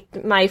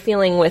my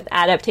feeling with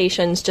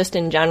adaptations just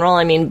in general.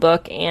 I mean,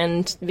 book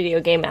and video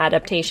game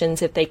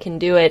adaptations, if they can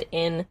do it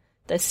in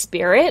the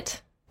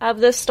spirit of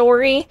the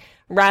story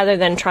rather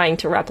than trying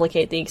to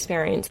replicate the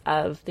experience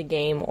of the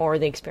game or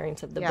the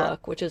experience of the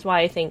book, which is why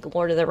I think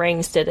Lord of the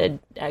Rings did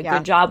a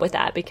good job with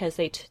that, because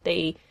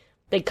they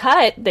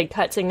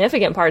cut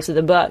significant parts of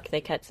the book, they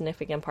cut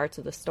significant parts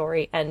of the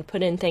story, and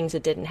put in things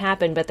that didn't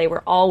happen, but they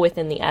were all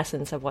within the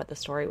essence of what the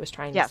story was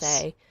trying to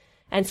say.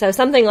 And so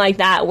something like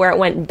that, where it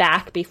went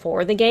back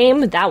before the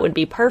game, that would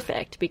be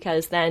perfect,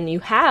 because then you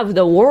have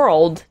the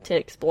world to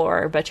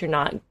explore, but you're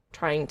not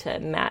trying to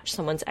match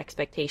someone's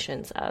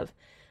expectations of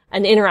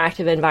an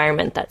interactive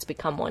environment that's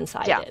become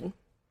one-sided. Yeah.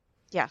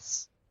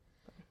 Yes.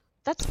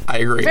 I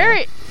agree.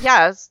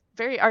 It's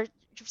very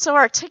so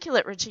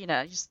articulate,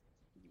 Regina. Just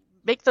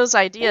make those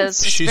ideas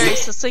very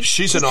succinct.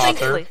 She's an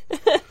author.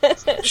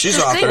 She's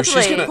an author.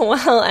 She's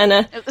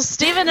gonna.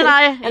 Stephen and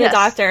I, and a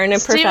doctor and a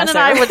professor. Stephen and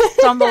I would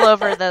stumble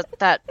over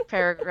that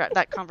paragraph,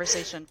 that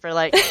conversation for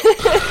like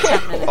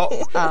 10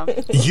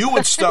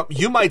 minutes.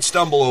 You might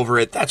stumble over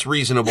it. That's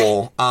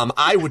reasonable.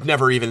 I would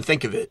never even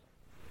think of it.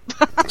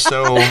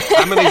 So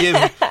I'm going to give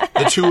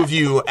the two of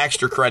you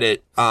extra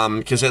credit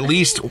because at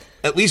least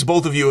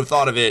both of you have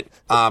thought of it.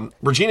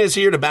 Regina is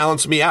here to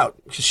balance me out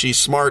because she's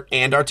smart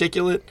and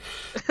articulate.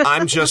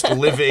 I'm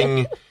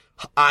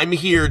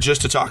here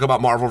just to talk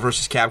about Marvel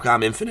vs.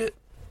 Capcom Infinite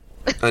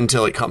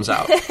until it comes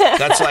out.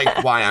 That's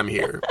like why I'm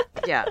here.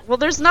 Yeah. Well,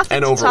 there's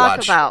nothing to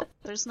talk about.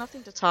 There's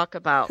nothing to talk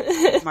about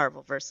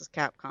Marvel vs.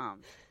 Capcom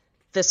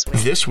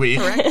this week.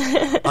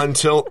 Correct?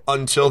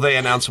 until they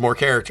announce more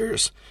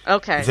characters.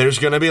 Okay. There's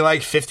going to be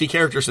like 50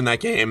 characters in that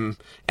game,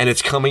 and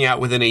it's coming out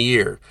within a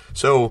year.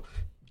 So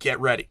get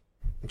ready.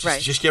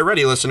 Just get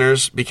ready,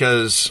 listeners,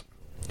 because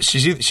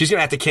she's going to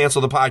have to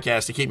cancel the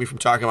podcast to keep me from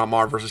talking about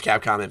Marvel vs.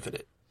 Capcom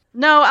Infinite.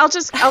 No, I'll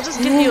just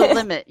give you a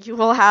limit. You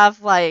will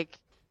have like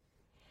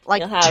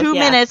 2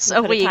 minutes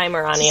a week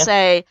to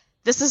say,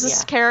 this is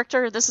this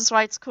character, this is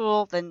why it's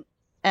cool, then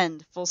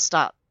end, full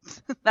stop.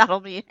 That'll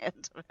be the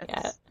end of it.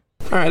 Yeah.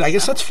 All right, I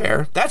guess that's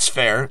fair. That's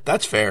fair.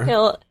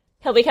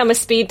 He'll become a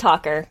speed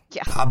talker.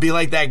 Yeah. I'll be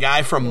like that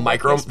guy from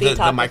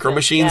the Micro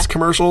Machines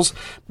commercials.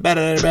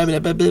 Remember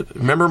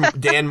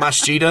Dan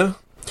Machida?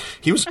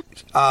 He was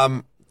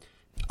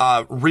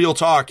real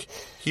talk.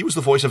 He was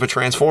the voice of a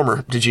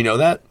Transformer. Did you know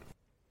that?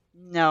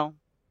 No.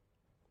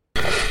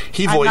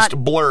 He voiced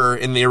Blur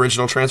in the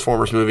original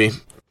Transformers movie.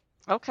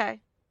 Okay.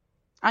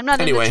 I'm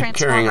not into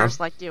Transformers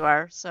like you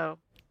are, so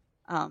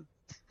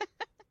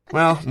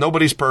Well,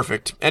 nobody's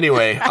perfect.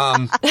 Anyway,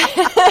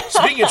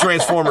 speaking of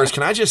Transformers,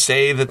 can I just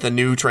say that the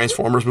new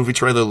Transformers movie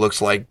trailer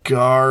looks like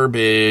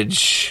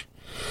garbage?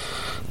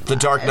 The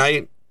Dark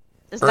Knight?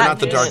 Or not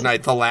The Dark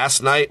Knight, The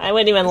Last Night? I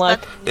wouldn't even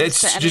look.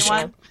 It's just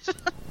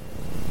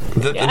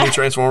the new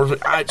Transformers.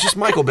 Just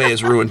Michael Bay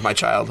has ruined my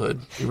childhood.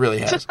 He really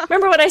has.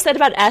 Remember what I said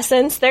about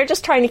essence? They're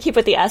just trying to keep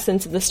with the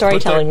essence of the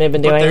storytelling they've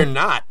been doing. But they're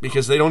not,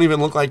 because they don't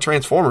even look like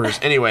Transformers.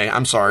 Anyway,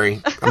 I'm sorry.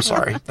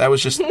 That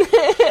was just...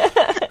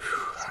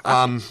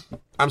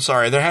 I'm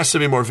sorry. There has to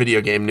be more video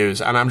game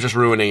news, and I'm just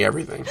ruining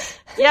everything.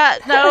 Yeah,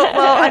 no,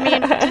 well, I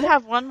mean, we did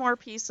have one more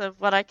piece of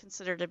what I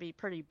consider to be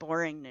pretty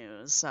boring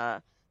news.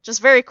 Just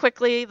very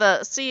quickly, the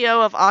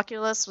CEO of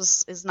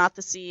Oculus is not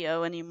the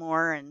CEO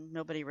anymore, and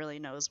nobody really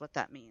knows what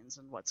that means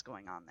and what's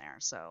going on there.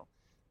 So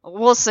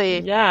we'll see.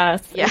 Yeah,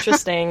 it's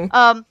interesting.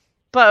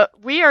 But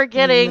we are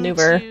getting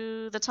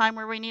to the time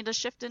where we need to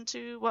shift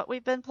into what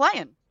we've been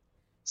playing.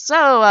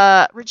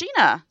 So,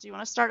 Regina, do you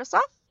want to start us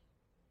off?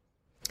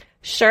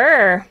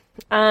 Sure.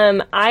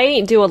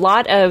 I do a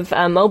lot of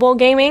mobile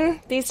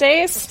gaming these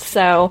days,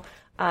 so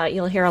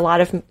you'll hear a lot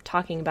of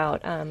talking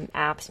about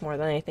apps more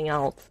than anything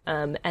else.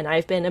 And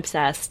I've been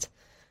obsessed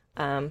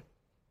for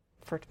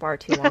far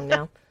too long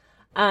now.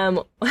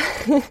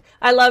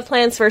 I love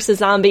Plants vs.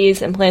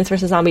 Zombies, and Plants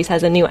vs. Zombies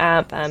has a new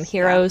app,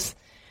 Heroes,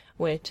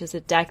 which is a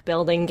deck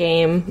building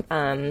game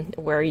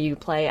where you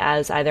play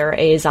as either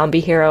a zombie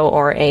hero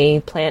or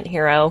a plant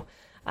hero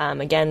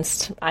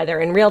against either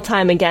in real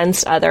time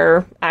against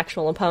other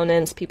actual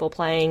opponents, people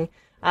playing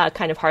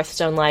kind of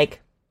Hearthstone-like,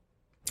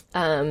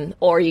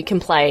 or you can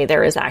play.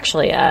 There is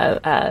actually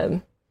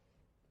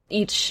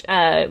each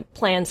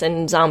plants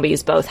and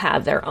zombies both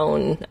have their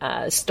own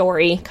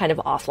story, kind of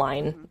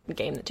offline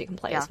game that you can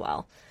play as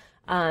well.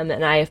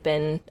 And I've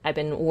been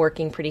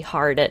working pretty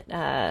hard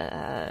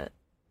at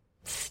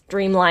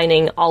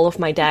streamlining all of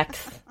my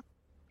decks.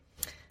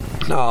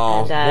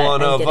 No,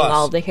 one of getting us.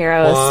 all of the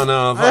heroes. One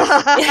of us.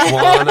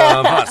 One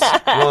of us.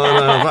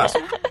 One of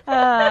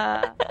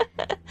us.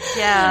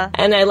 Yeah.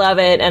 And I love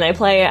it. And I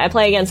play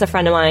against a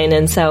friend of mine,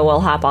 and so we'll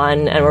hop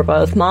on, and we're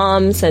both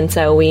moms, and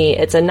so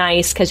it's a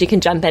nice, because you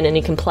can jump in and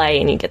you can play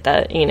and you get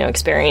the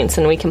experience,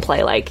 and we can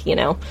play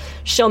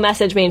she'll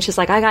message me and she's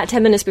like, I got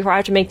 10 minutes before I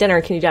have to make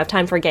dinner. Can you have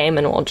time for a game?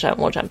 And we'll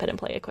jump in and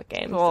play a quick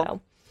game. Cool.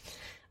 So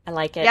I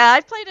like it. Yeah,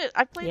 I played it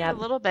a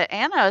little bit.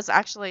 Anna is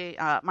actually,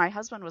 my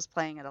husband was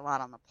playing it a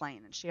lot on the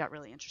plane, and she got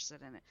really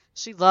interested in it.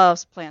 She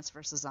loves Plants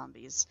vs.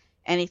 Zombies,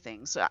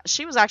 anything. So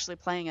she was actually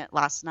playing it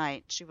last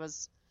night. She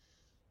was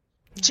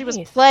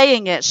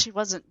playing it. She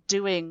wasn't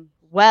doing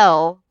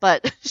well,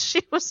 but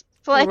she was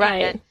playing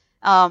it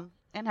and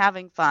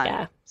having fun.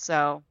 Yeah.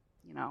 So,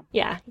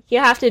 Yeah, you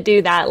have to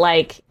do that.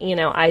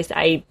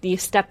 You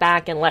step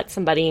back and let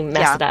somebody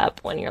mess it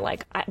up when you're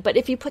like, but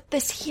if you put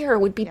this here, it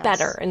would be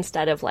better,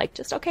 instead of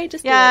just do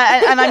it.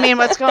 And I mean,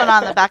 what's going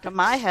on in the back of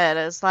my head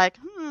is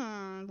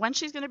when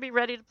she's going to be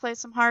ready to play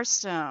some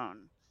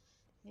Hearthstone?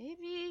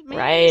 Maybe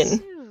right.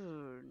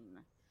 soon.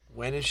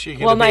 When is she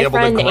going to be able to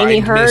friend grind Amy,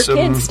 her me some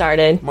kids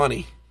started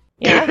money?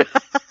 Yeah.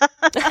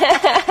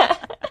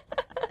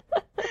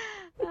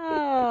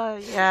 Oh,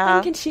 yeah.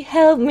 How can she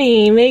help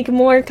me make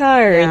more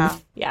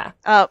cards? Yeah.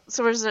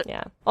 So where's it?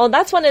 Yeah. Well,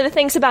 that's one of the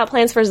things about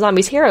Plants vs.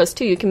 Zombies Heroes,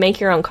 too. You can make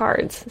your own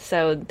cards.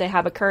 So they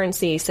have a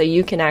currency, so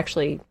you can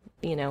actually,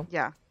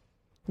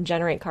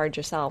 generate cards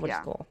yourself, which is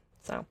cool.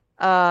 So.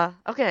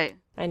 Okay.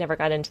 I never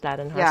got into that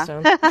in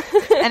Hearthstone.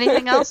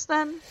 Anything else,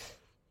 then?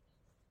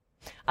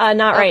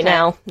 Not right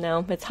now.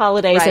 No, it's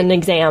holidays and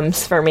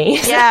exams for me.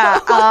 Yeah.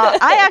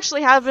 I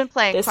actually have been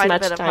playing quite a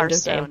bit of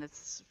Hearthstone.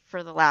 It's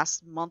for the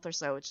last month or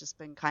so. It's just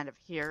been kind of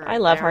here. I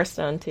love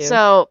Hearthstone too.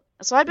 So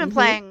I've been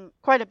playing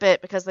quite a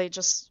bit because they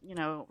just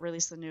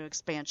released the new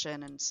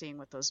expansion and seeing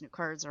what those new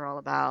cards are all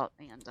about.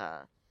 And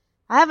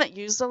I haven't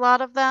used a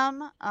lot of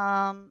them,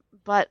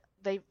 but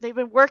they've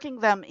been working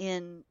them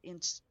in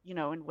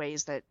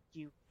ways that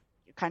you're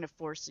kind of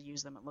forced to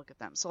use them and look at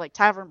them. So like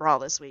Tavern Brawl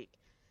this week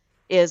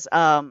is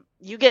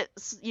you get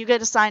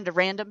assigned a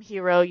random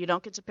hero. You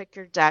don't get to pick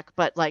your deck,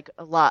 but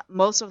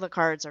most of the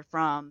cards are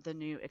from the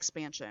new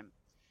expansion.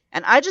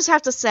 And I just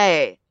have to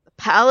say, the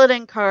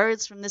Paladin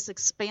cards from this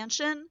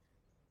expansion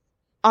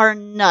are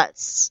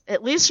nuts.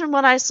 At least from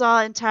what I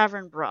saw in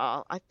Tavern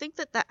Brawl, I think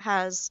that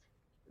has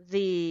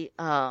the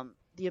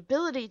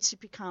ability to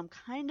become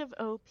kind of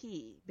OP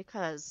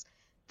because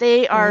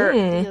they are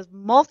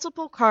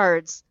multiple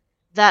cards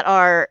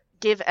that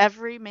give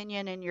every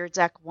minion in your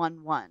deck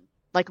 1/1.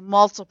 Like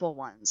multiple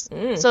ones.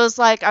 So it's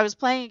like I was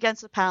playing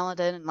against a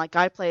paladin and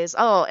guy plays,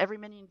 every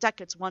minion deck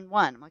gets 1/1.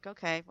 I'm like,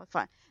 okay, well,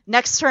 fine.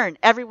 Next turn,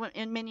 every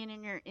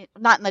minion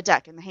not in the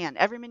deck, in the hand,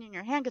 every minion in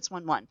your hand gets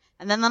 1/1.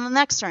 And then on the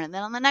next turn, and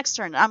then on the next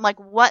turn. I'm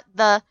like, what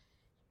the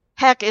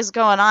heck is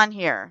going on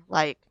here?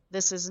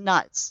 This is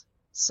nuts.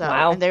 So,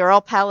 and they were all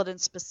paladin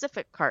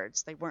specific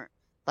cards. They weren't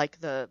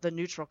the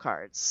neutral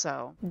cards.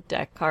 So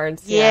deck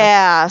cards.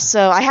 Yeah.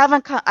 So I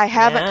haven't come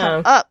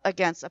up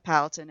against a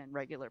paladin in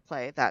regular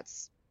play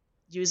that's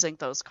using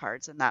those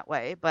cards in that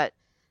way, but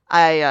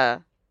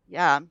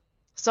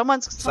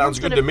sounds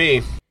good to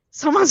me.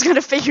 Someone's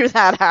gonna figure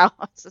that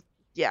out.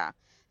 Yeah.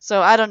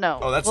 So I don't know.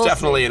 Oh, that's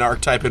definitely an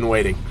archetype in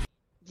waiting.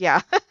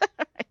 Yeah.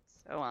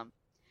 So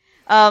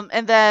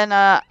and then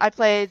I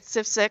played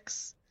Civ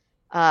 6.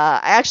 I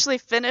actually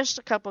finished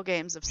a couple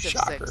games of Civ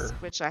 6,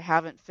 which I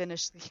haven't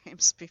finished the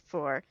games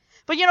before.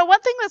 But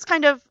one thing that's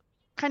kind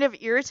of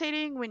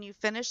irritating when you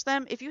finish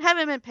them, if you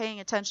haven't been paying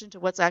attention to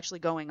what's actually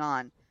going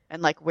on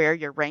and where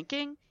you're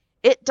ranking,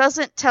 it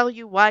doesn't tell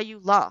you why you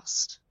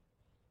lost.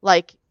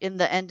 In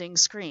the ending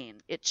screen,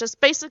 it just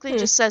basically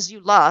just says you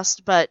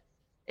lost, but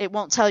it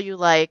won't tell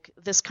you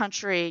this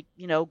country,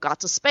 got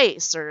to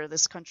space or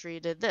this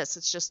country did this.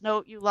 It's just,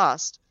 no, you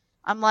lost.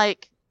 I'm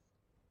like,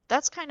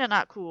 that's kind of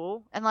not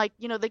cool. And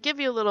they give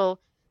you a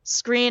little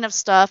screen of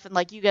stuff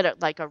and you get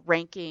a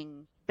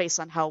ranking based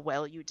on how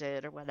well you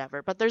did or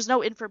whatever, but there's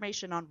no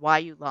information on why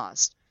you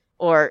lost.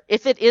 Or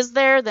if it is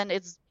there, then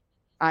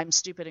I'm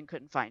stupid and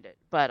couldn't find it.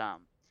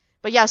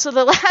 But yeah, so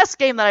the last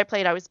game that I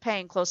played, I was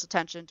paying close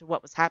attention to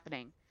what was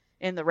happening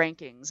in the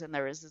rankings, and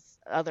there was this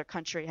other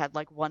country had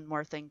one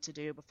more thing to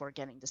do before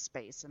getting to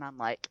space, and I'm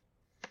like,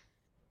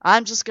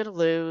 I'm just gonna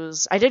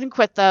lose. I didn't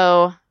quit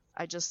though.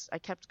 I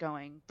kept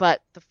going.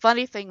 But the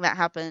funny thing that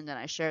happened, and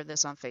I shared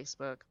this on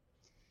Facebook,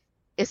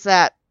 is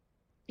that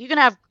you can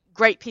have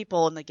great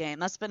people in the game.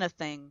 That's been a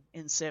thing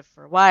in Civ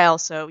for a while,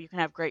 so you can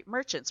have great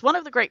merchants. One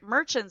of the great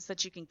merchants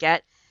that you can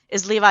get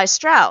is Levi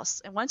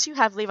Strauss. And once you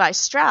have Levi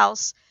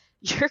Strauss,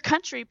 your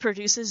country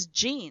produces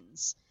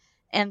jeans.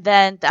 And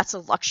then that's a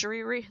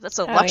luxury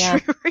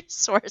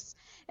resource.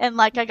 And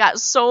like I got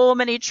so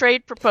many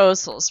trade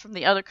proposals from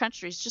the other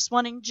countries just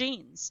wanting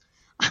jeans.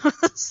 I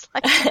was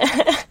like,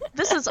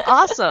 this is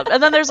awesome.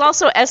 And then there's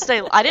also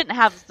Estee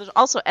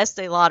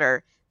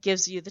Lauder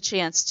gives you the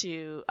chance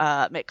to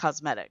make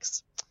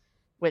cosmetics,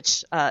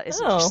 which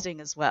is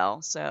interesting as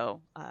well.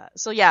 So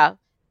yeah.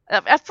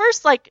 At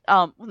first, like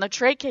when the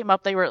trade came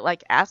up, they were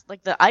like asked,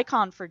 like the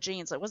icon for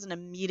jeans. It wasn't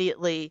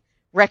immediately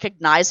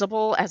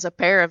recognizable as a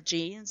pair of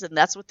jeans, and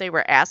that's what they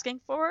were asking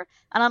for.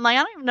 And I'm like,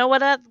 I don't even know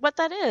what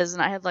that is.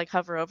 And I had like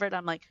hover over it.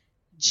 I'm like,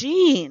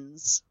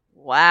 jeans.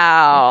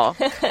 Wow.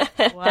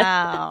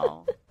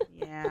 Wow.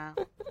 Yeah.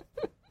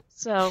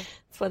 So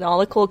that's what all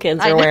the cool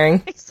kids are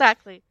wearing.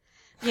 Exactly.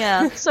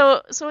 Yeah.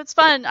 So it's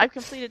fun. I've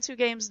completed 2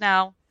 games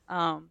now.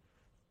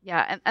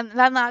 Yeah, and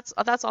then that's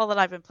all that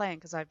I've been playing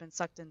because I've been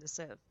sucked into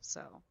Civ.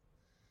 So,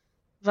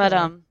 but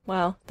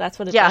well, that's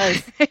what it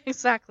does.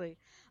 Exactly.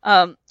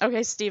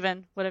 Okay,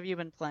 Steven, what have you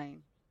been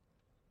playing?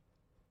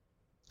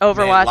 Overwatch.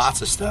 Man,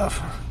 lots of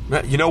stuff.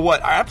 You know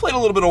what? I played a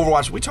little bit of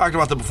Overwatch. We talked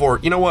about that before.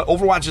 You know what?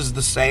 Overwatch is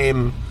the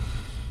same.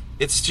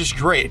 It's just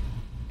great.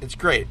 It's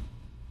great.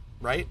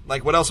 Right?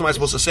 Like, what else am I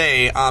supposed to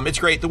say? It's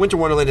great. The Winter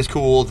Wonderland is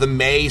cool. The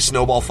Mei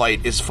snowball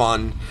fight is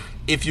fun.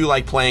 If you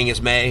like playing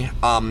as Mei.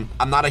 I'm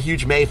not a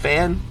huge Mei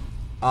fan.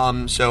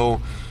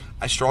 So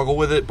I struggle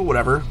with it, but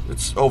whatever.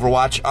 It's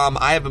Overwatch.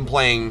 I have been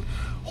playing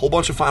a whole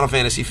bunch of Final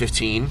Fantasy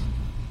 15.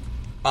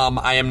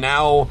 I am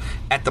now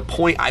at the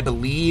point, I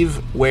believe,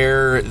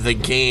 where the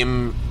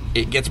game,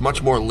 it gets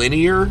much more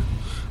linear.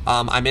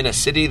 I'm in a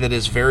city that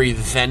is very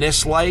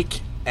Venice-like,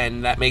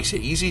 and that makes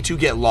it easy to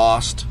get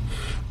lost.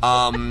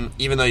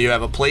 Even though you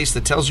have a place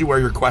that tells you where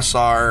your quests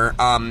are.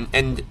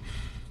 And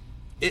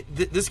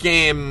this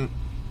game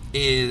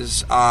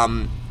is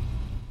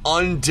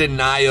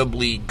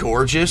undeniably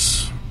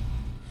gorgeous.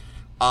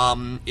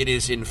 It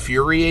is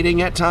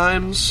infuriating at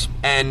times,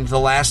 and the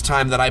last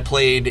time that I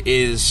played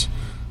is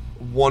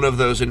one of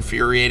those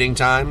infuriating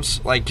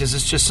times, like, because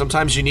it's just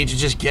sometimes you need to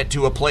just get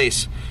to a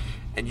place,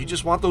 and you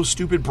just want those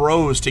stupid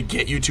bros to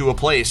get you to a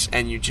place,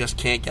 and you just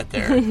can't get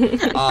there.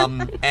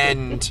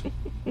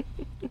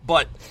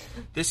 But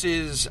this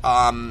is,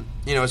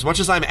 as much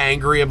as I'm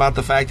angry about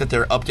the fact that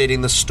they're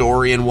updating the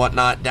story and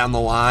whatnot down the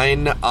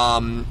line,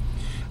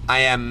 I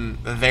am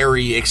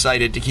very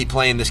excited to keep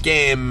playing this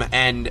game.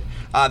 And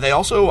they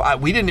also,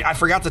 I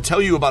forgot to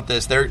tell you about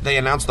this. They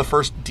announced the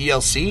first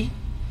DLC.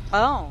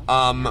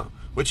 Oh.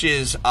 Which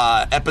is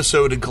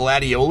episode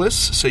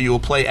Gladiolus. So you will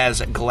play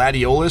as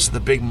Gladiolus,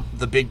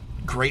 the big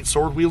great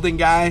sword wielding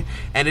guy,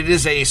 and it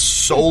is a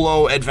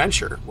solo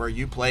adventure where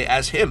you play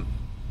as him.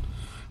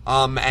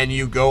 And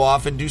you go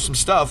off and do some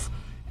stuff,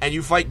 and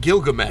you fight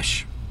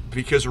Gilgamesh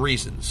because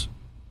reasons.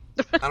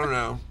 I don't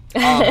know.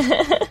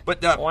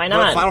 But why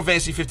not? Final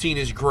Fantasy 15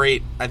 is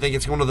great. I think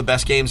it's one of the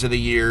best games of the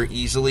year,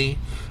 easily.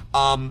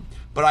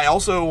 But I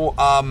also,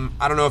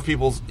 I don't know if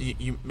people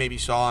you maybe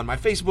saw on my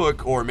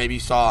Facebook or maybe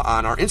saw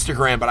on our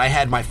Instagram, but I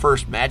had my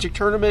first Magic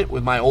tournament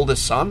with my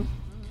oldest son.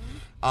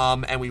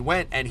 And we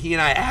went, and he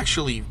and I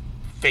actually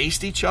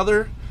faced each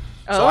other.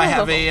 So I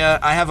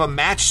have a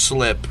match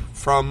slip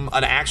from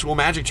an actual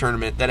Magic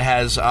tournament that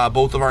has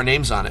both of our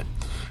names on it.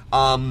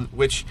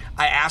 Which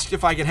I asked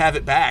if I could have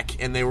it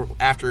back, and they were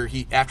after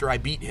I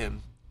beat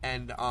him,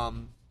 and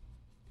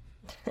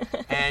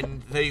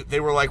and they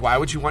were like, "Why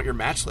would you want your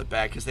match slip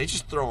back?" Because they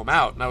just throw them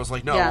out, and I was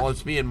like, "No, well,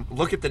 it's me, and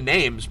look at the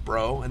names,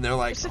 bro." And they're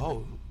like,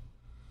 "Oh,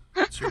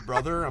 it's your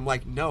brother?" I'm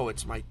like, "No,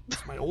 it's my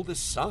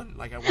oldest son.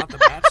 Like, I want the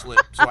match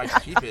slip so I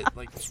can keep it."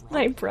 Like, what's wrong?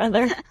 My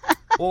brother.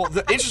 Well,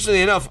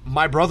 interestingly enough,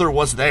 my brother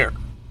was there,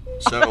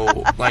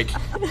 so like,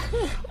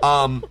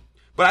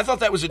 but I thought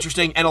that was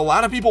interesting, and a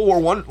lot of people were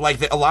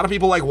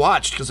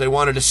watched because they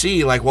wanted to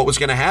see like what was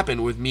going to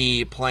happen with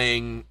me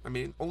playing. I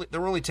mean, there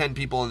were only 10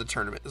 people in the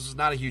tournament. This is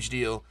not a huge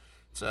deal.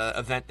 It's an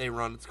event they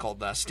run. It's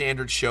called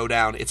Standard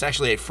Showdown. It's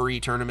actually a free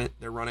tournament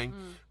they're running.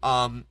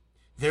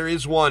 There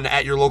is one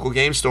at your local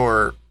game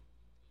store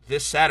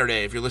this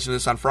Saturday. If you're listening to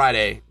this on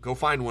Friday, go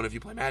find one if you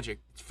play Magic.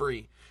 It's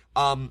free.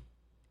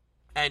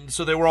 And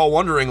so they were all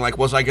wondering, like,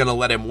 was I going to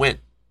let him win?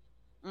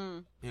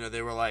 You know,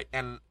 they were like,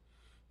 and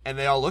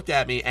they all looked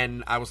at me,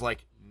 and I was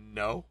like,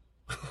 no.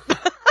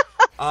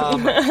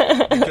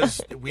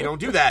 Because we don't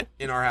do that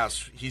in our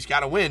house. He's got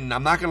to win.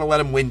 I'm not going to let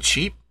him win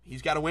cheap.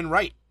 He's got to win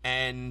right.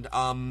 And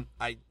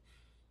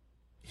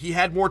he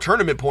had more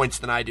tournament points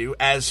than I do,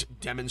 as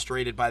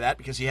demonstrated by that,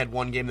 because he had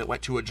one game that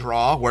went to a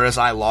draw, whereas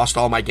I lost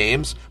all my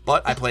games.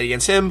 But I played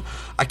against him.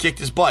 I kicked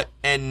his butt.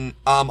 And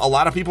a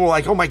lot of people were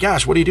like, oh my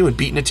gosh, what are you doing,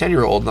 beating a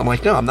 10-year-old? And I'm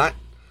like, no, I'm not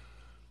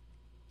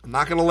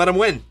going to let him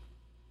win.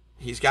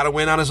 He's got to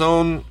win on his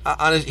own.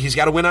 He's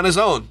got to win on his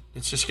own.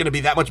 It's just going to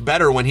be that much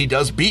better when he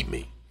does beat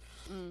me.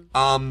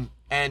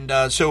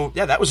 So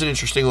yeah, that was an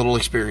interesting little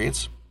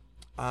experience,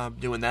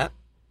 doing that.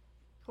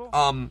 Cool.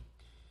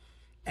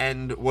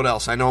 And what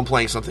else? I know I'm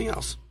playing something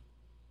else.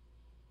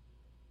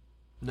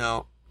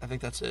 No, I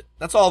think that's it.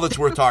 That's all that's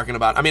worth talking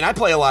about. I mean, I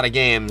play a lot of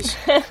games,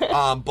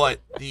 but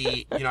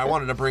I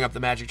wanted to bring up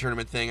the Magic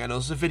Tournament thing. I know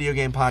this is a video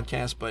game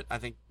podcast, but I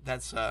think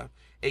that's a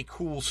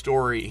cool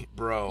story,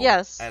 bro.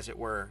 Yes. As it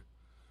were.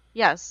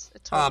 Yes,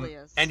 it totally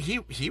is. And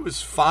he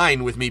was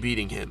fine with me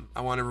beating him.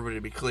 I want everybody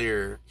to be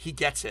clear. He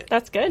gets it.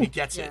 That's good. He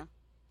gets it.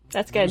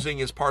 That's good. Losing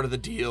is part of the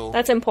deal.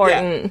 That's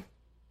important.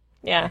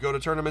 Yeah. You go to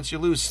tournaments, you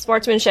lose.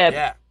 Sportsmanship.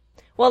 Yeah.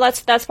 Well,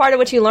 that's part of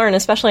what you learn,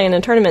 especially in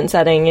a tournament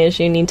setting, is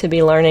you need to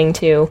be learning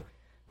to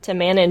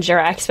manage your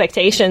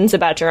expectations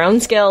about your own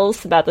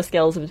skills, about the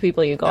skills of the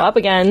people you go up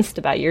against,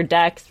 about your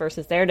decks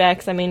versus their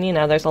decks. I mean,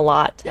 there's a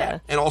lot.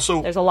 And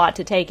also, there's a lot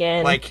to take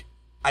in. Like,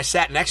 I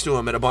sat next to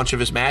him at a bunch of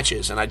his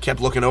matches, and I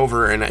kept looking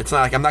over, and it's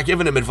not like I'm not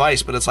giving him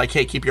advice, but it's like,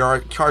 hey, keep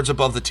your cards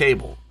above the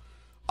table.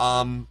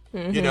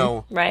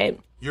 Right.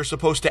 You're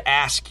supposed to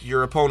ask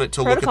your opponent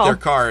to look at their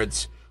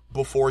cards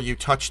before you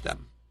touch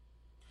them.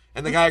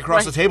 And the guy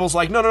across the table's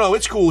like, no,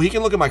 it's cool. He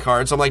can look at my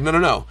cards. I'm like,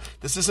 no.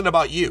 This isn't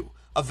about you.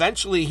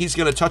 Eventually, he's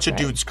going to touch a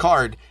dude's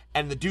card,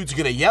 and the dude's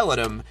going to yell at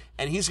him,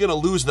 and he's going to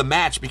lose the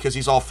match because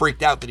he's all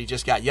freaked out that he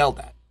just got yelled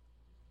at.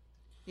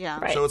 Yeah.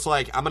 Right. So it's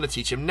like, I'm going to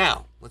teach him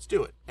now. Let's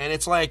do it. And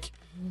it's like,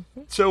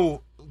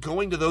 so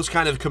going to those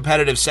kind of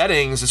competitive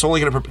settings, it's only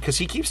going to, because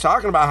he keeps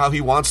talking about how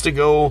he wants to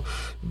go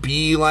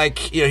be like,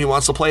 he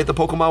wants to play at the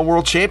Pokemon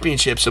World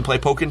Championships and play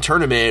Pokken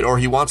Tournament, or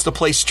he wants to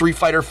play Street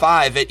Fighter V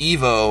at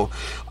EVO.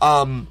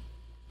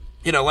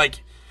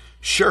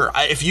 Sure,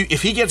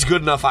 if he gets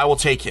good enough, I will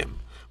take him.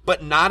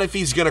 But not if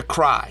he's going to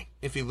cry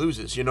if he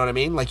loses, you know what I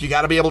mean? Like, you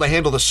got to be able to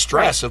handle the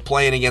stress of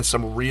playing against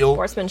some real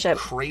sportsmanship,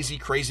 crazy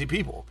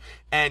people.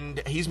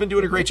 And he's been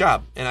doing a great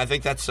job. And I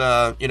think that's,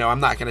 I'm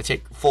not going to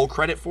take full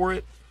credit for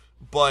it,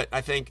 but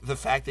I think the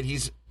fact that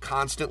he's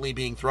constantly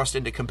being thrust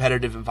into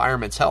competitive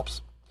environments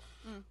helps.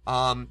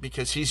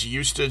 Because he's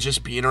used to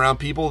just being around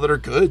people that are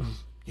good.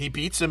 He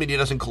beats them and he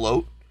doesn't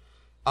gloat.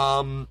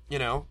 And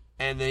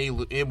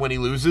then when he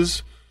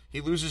loses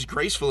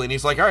gracefully, and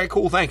he's like, all right,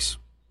 cool, thanks.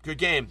 Good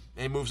game.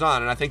 And he moves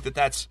on. And I think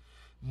that's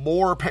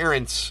more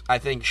parents, I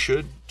think,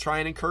 should try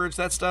and encourage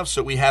that stuff,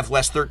 so we have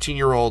less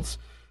 13-year-olds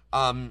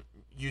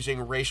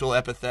using racial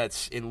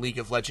epithets in League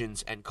of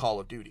Legends and Call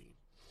of Duty.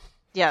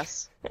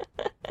 Yes.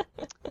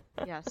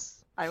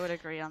 Yes, I would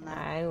agree on that.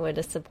 I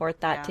would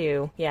support that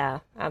too. Yeah,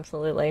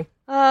 absolutely.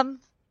 And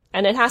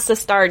it has to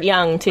start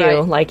young too.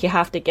 Right. Like, you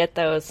have to get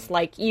those.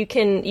 Like, you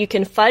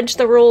can fudge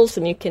the rules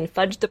and you can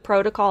fudge the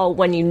protocol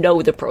when you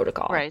know the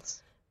protocol. Right.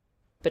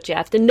 But you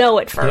have to know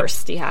it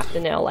first. Yep. You have to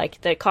know,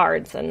 like, the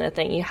cards and the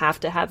thing. You have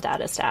to have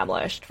that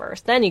established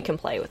first. Then you can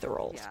play with the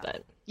rules.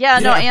 Yeah.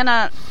 No,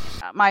 Anna,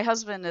 my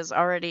husband has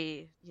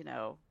already,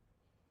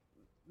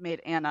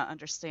 made Anna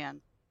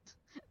understand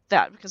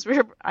that, because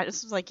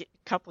this was like a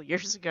couple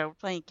years ago, we're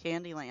playing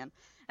Candyland,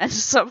 and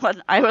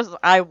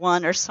I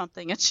won or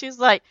something, and she's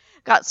like,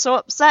 got so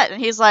upset, and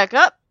he's like,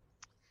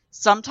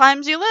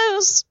 sometimes you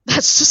lose.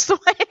 That's just the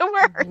way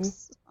it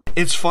works.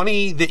 It's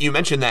funny that you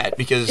mentioned that,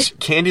 because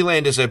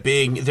Candyland is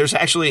there's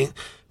actually,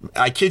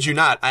 I kid you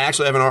not, I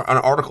actually have an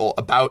article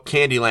about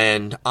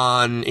Candyland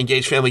on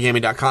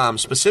EngageFamilyGaming.com,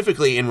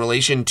 specifically in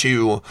relation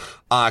to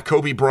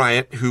Kobe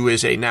Bryant, who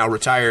is a now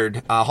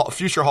retired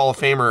future Hall of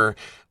Famer,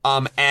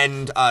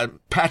 and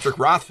Patrick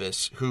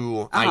Rothfuss,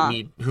 who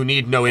who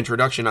need no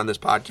introduction on this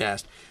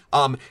podcast.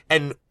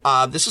 And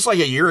this is like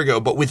a year ago,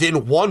 but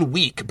within 1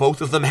 week,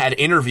 both of them had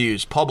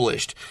interviews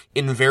published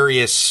in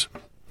various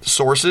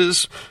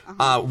sources.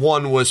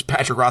 One was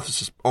Patrick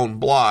Rothfuss's own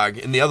blog,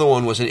 and the other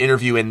one was an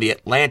interview in The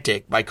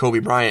Atlantic by Kobe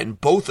Bryant.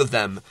 And both of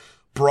them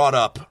brought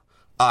up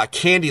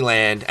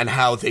Candyland and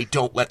how they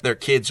don't let their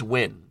kids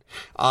win.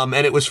 And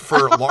it was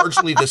for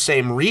largely the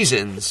same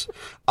reasons.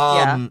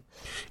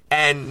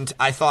 And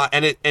I thought,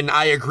 and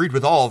I agreed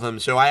with all of them,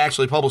 so I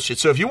actually published it.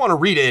 So if you want to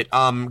read it,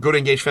 go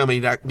to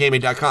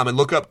EngageFamilyGaming.com and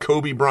look up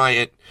Kobe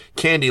Bryant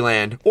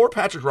Candyland or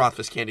Patrick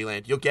Rothfuss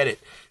Candyland. You'll get it.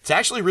 It's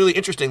actually really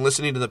interesting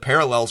listening to the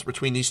parallels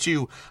between these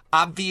two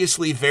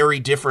obviously very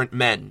different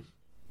men.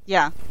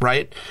 Yeah.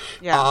 Right?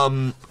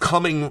 Yeah.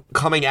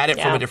 Coming at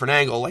it from a different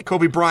angle. Like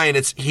Kobe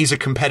Bryant, he's a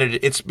competitive,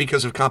 it's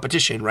because of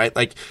competition, right?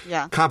 Like,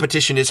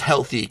 competition is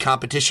healthy.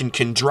 Competition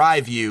can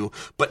drive you,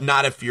 but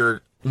not if you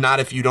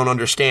don't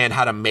understand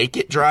how to make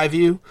it drive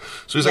you.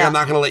 So he's like, I'm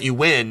not going to let you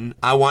win.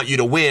 I want you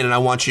to win, and I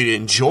want you to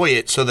enjoy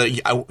it so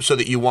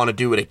that you want to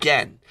do it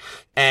again.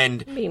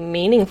 And be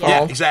meaningful.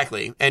 Yeah,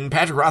 exactly. And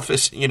Patrick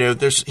Rothfuss,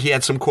 he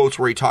had some quotes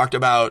where he talked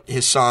about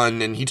his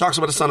son, and he talks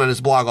about his son on his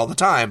blog all the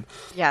time.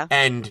 Yeah.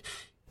 And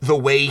the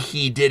way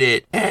he did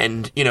it,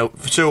 and,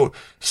 so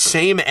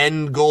same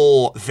end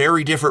goal,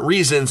 very different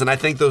reasons, and I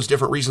think those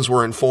different reasons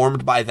were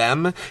informed by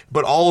them,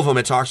 but all of them,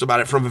 it talks about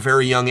it from a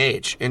very young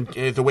age. And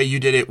the way you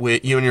did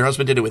it you and your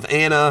husband did it with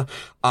Anna,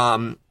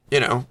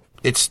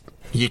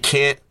 you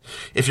can't,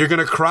 if you're going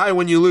to cry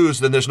when you lose,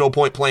 then there's no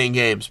point playing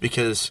games,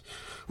 because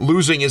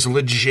losing is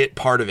legit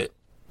part of it.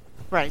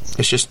 Right.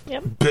 It's just,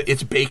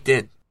 it's baked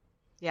in.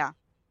 Yeah.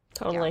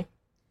 Totally. Yeah.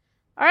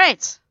 All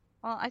right.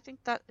 Well, I think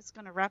that is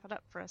going to wrap it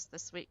up for us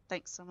this week.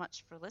 Thanks so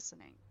much for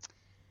listening.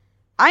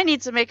 I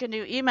need to make a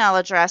new email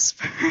address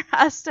for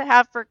us to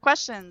have for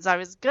questions. I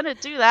was going to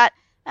do that,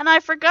 and I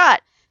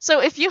forgot.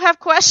 So if you have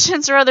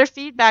questions or other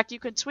feedback, you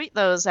can tweet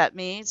those at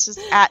me. It's just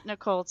at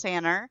Nicole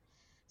Tanner.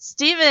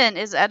 Steven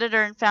is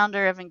editor and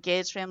founder of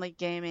Engaged Family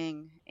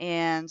Gaming,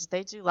 and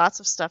they do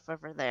lots of stuff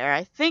over there.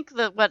 I think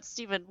that what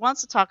Steven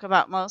wants to talk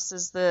about most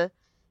is the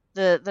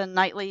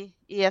nightly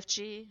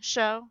EFG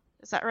show.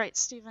 Is that right,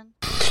 Steven?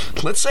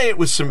 Let's say it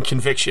with some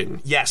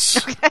conviction.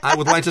 Yes, okay. I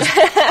would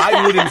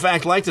in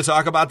fact like to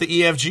talk about the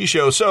EFG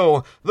show.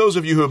 So those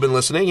of you who have been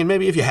listening, and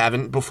maybe if you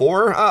haven't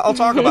before, I'll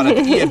talk about it.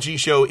 The EFG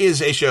show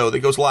is a show that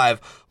goes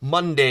live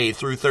Monday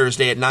through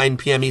Thursday at 9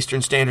 p.m.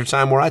 Eastern Standard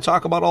Time, where I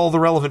talk about all the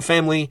relevant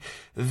family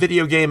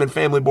video game and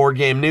family board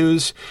game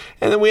news.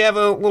 And then we have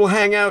a little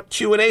hangout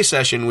Q&A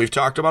session. We've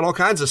talked about all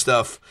kinds of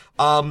stuff.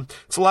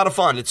 It's a lot of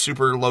fun. It's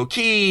super low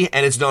key,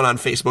 and it's done on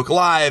Facebook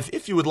Live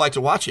if you would like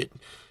to watch it.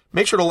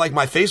 Make sure to like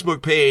my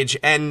Facebook page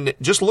and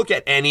just look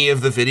at any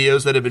of the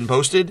videos that have been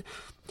posted.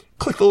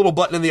 Click the little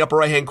button in the upper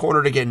right-hand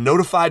corner to get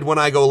notified when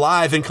I go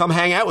live and come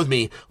hang out with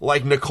me,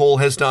 like Nicole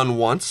has done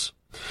once.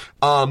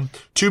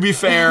 To be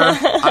fair,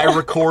 I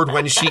record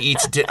when she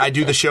eats. I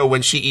do the show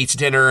when she eats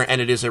dinner,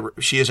 and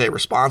she is a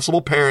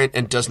responsible parent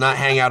and does not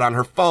hang out on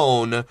her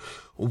phone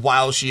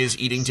while she is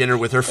eating dinner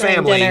with her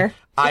family.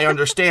 I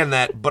understand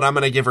that, but I'm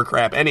going to give her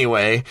crap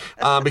anyway,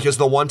 because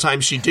the one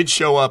time she did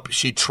show up,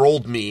 she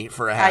trolled me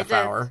for a half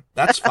hour.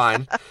 That's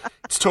fine.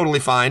 It's totally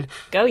fine.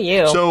 Go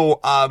you.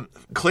 So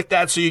click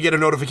that so you get a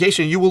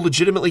notification. You will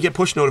legitimately get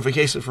push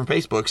notifications from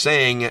Facebook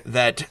saying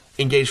that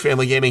Engaged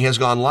Family Gaming has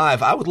gone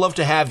live. I would love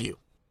to have you.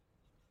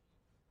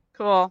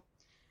 Cool.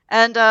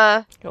 And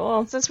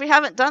since we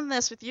haven't done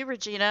this with you,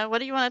 Regina, what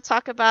do you want to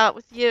talk about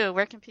with you?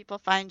 Where can people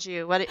find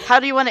you? How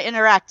do you want to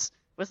interact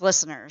with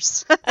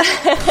listeners? You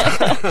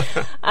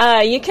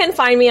can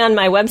find me on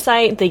my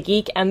website,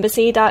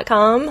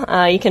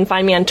 thegeekembassy.com. You can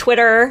find me on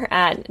Twitter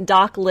at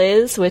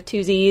DocLiz with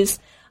 2 Z's.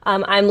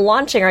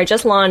 I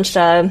just launched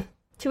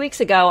 2 weeks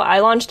ago, I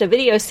launched a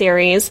video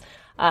series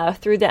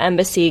through the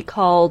embassy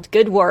called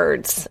Good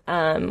Words,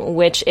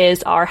 which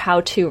is our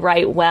How to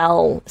Write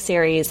Well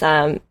series.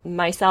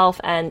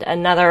 Myself and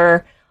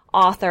another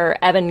author,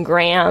 Evan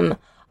Graham,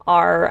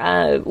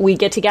 we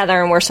get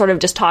together and we're sort of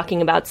just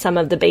talking about some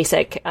of the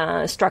basic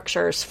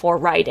structures for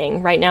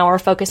writing. Right now we're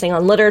focusing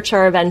on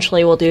literature.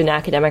 Eventually we'll do an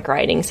academic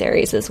writing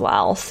series as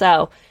well.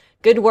 So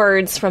Good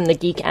Words from the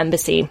Geek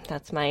Embassy.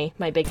 That's my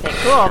big thing.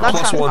 Cool. That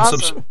sounds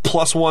awesome.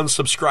 Plus one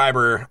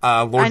subscriber.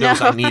 Lord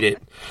knows I need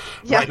it.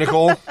 Yeah. Right,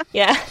 Nicole?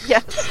 Yeah.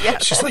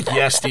 Yes. She's like,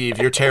 yes, Steve,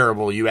 you're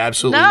terrible. You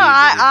absolutely need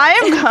I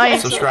am going to.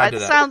 Subscribe to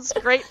that. Sounds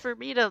great for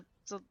me to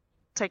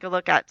take a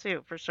look at,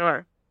 too, for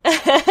sure.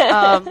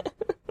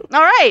 All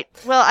right.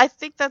 Well, I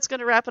think that's going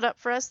to wrap it up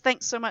for us.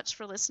 Thanks so much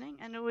for listening,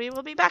 and we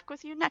will be back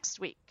with you next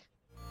week.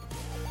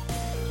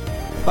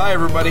 Bye,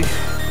 everybody.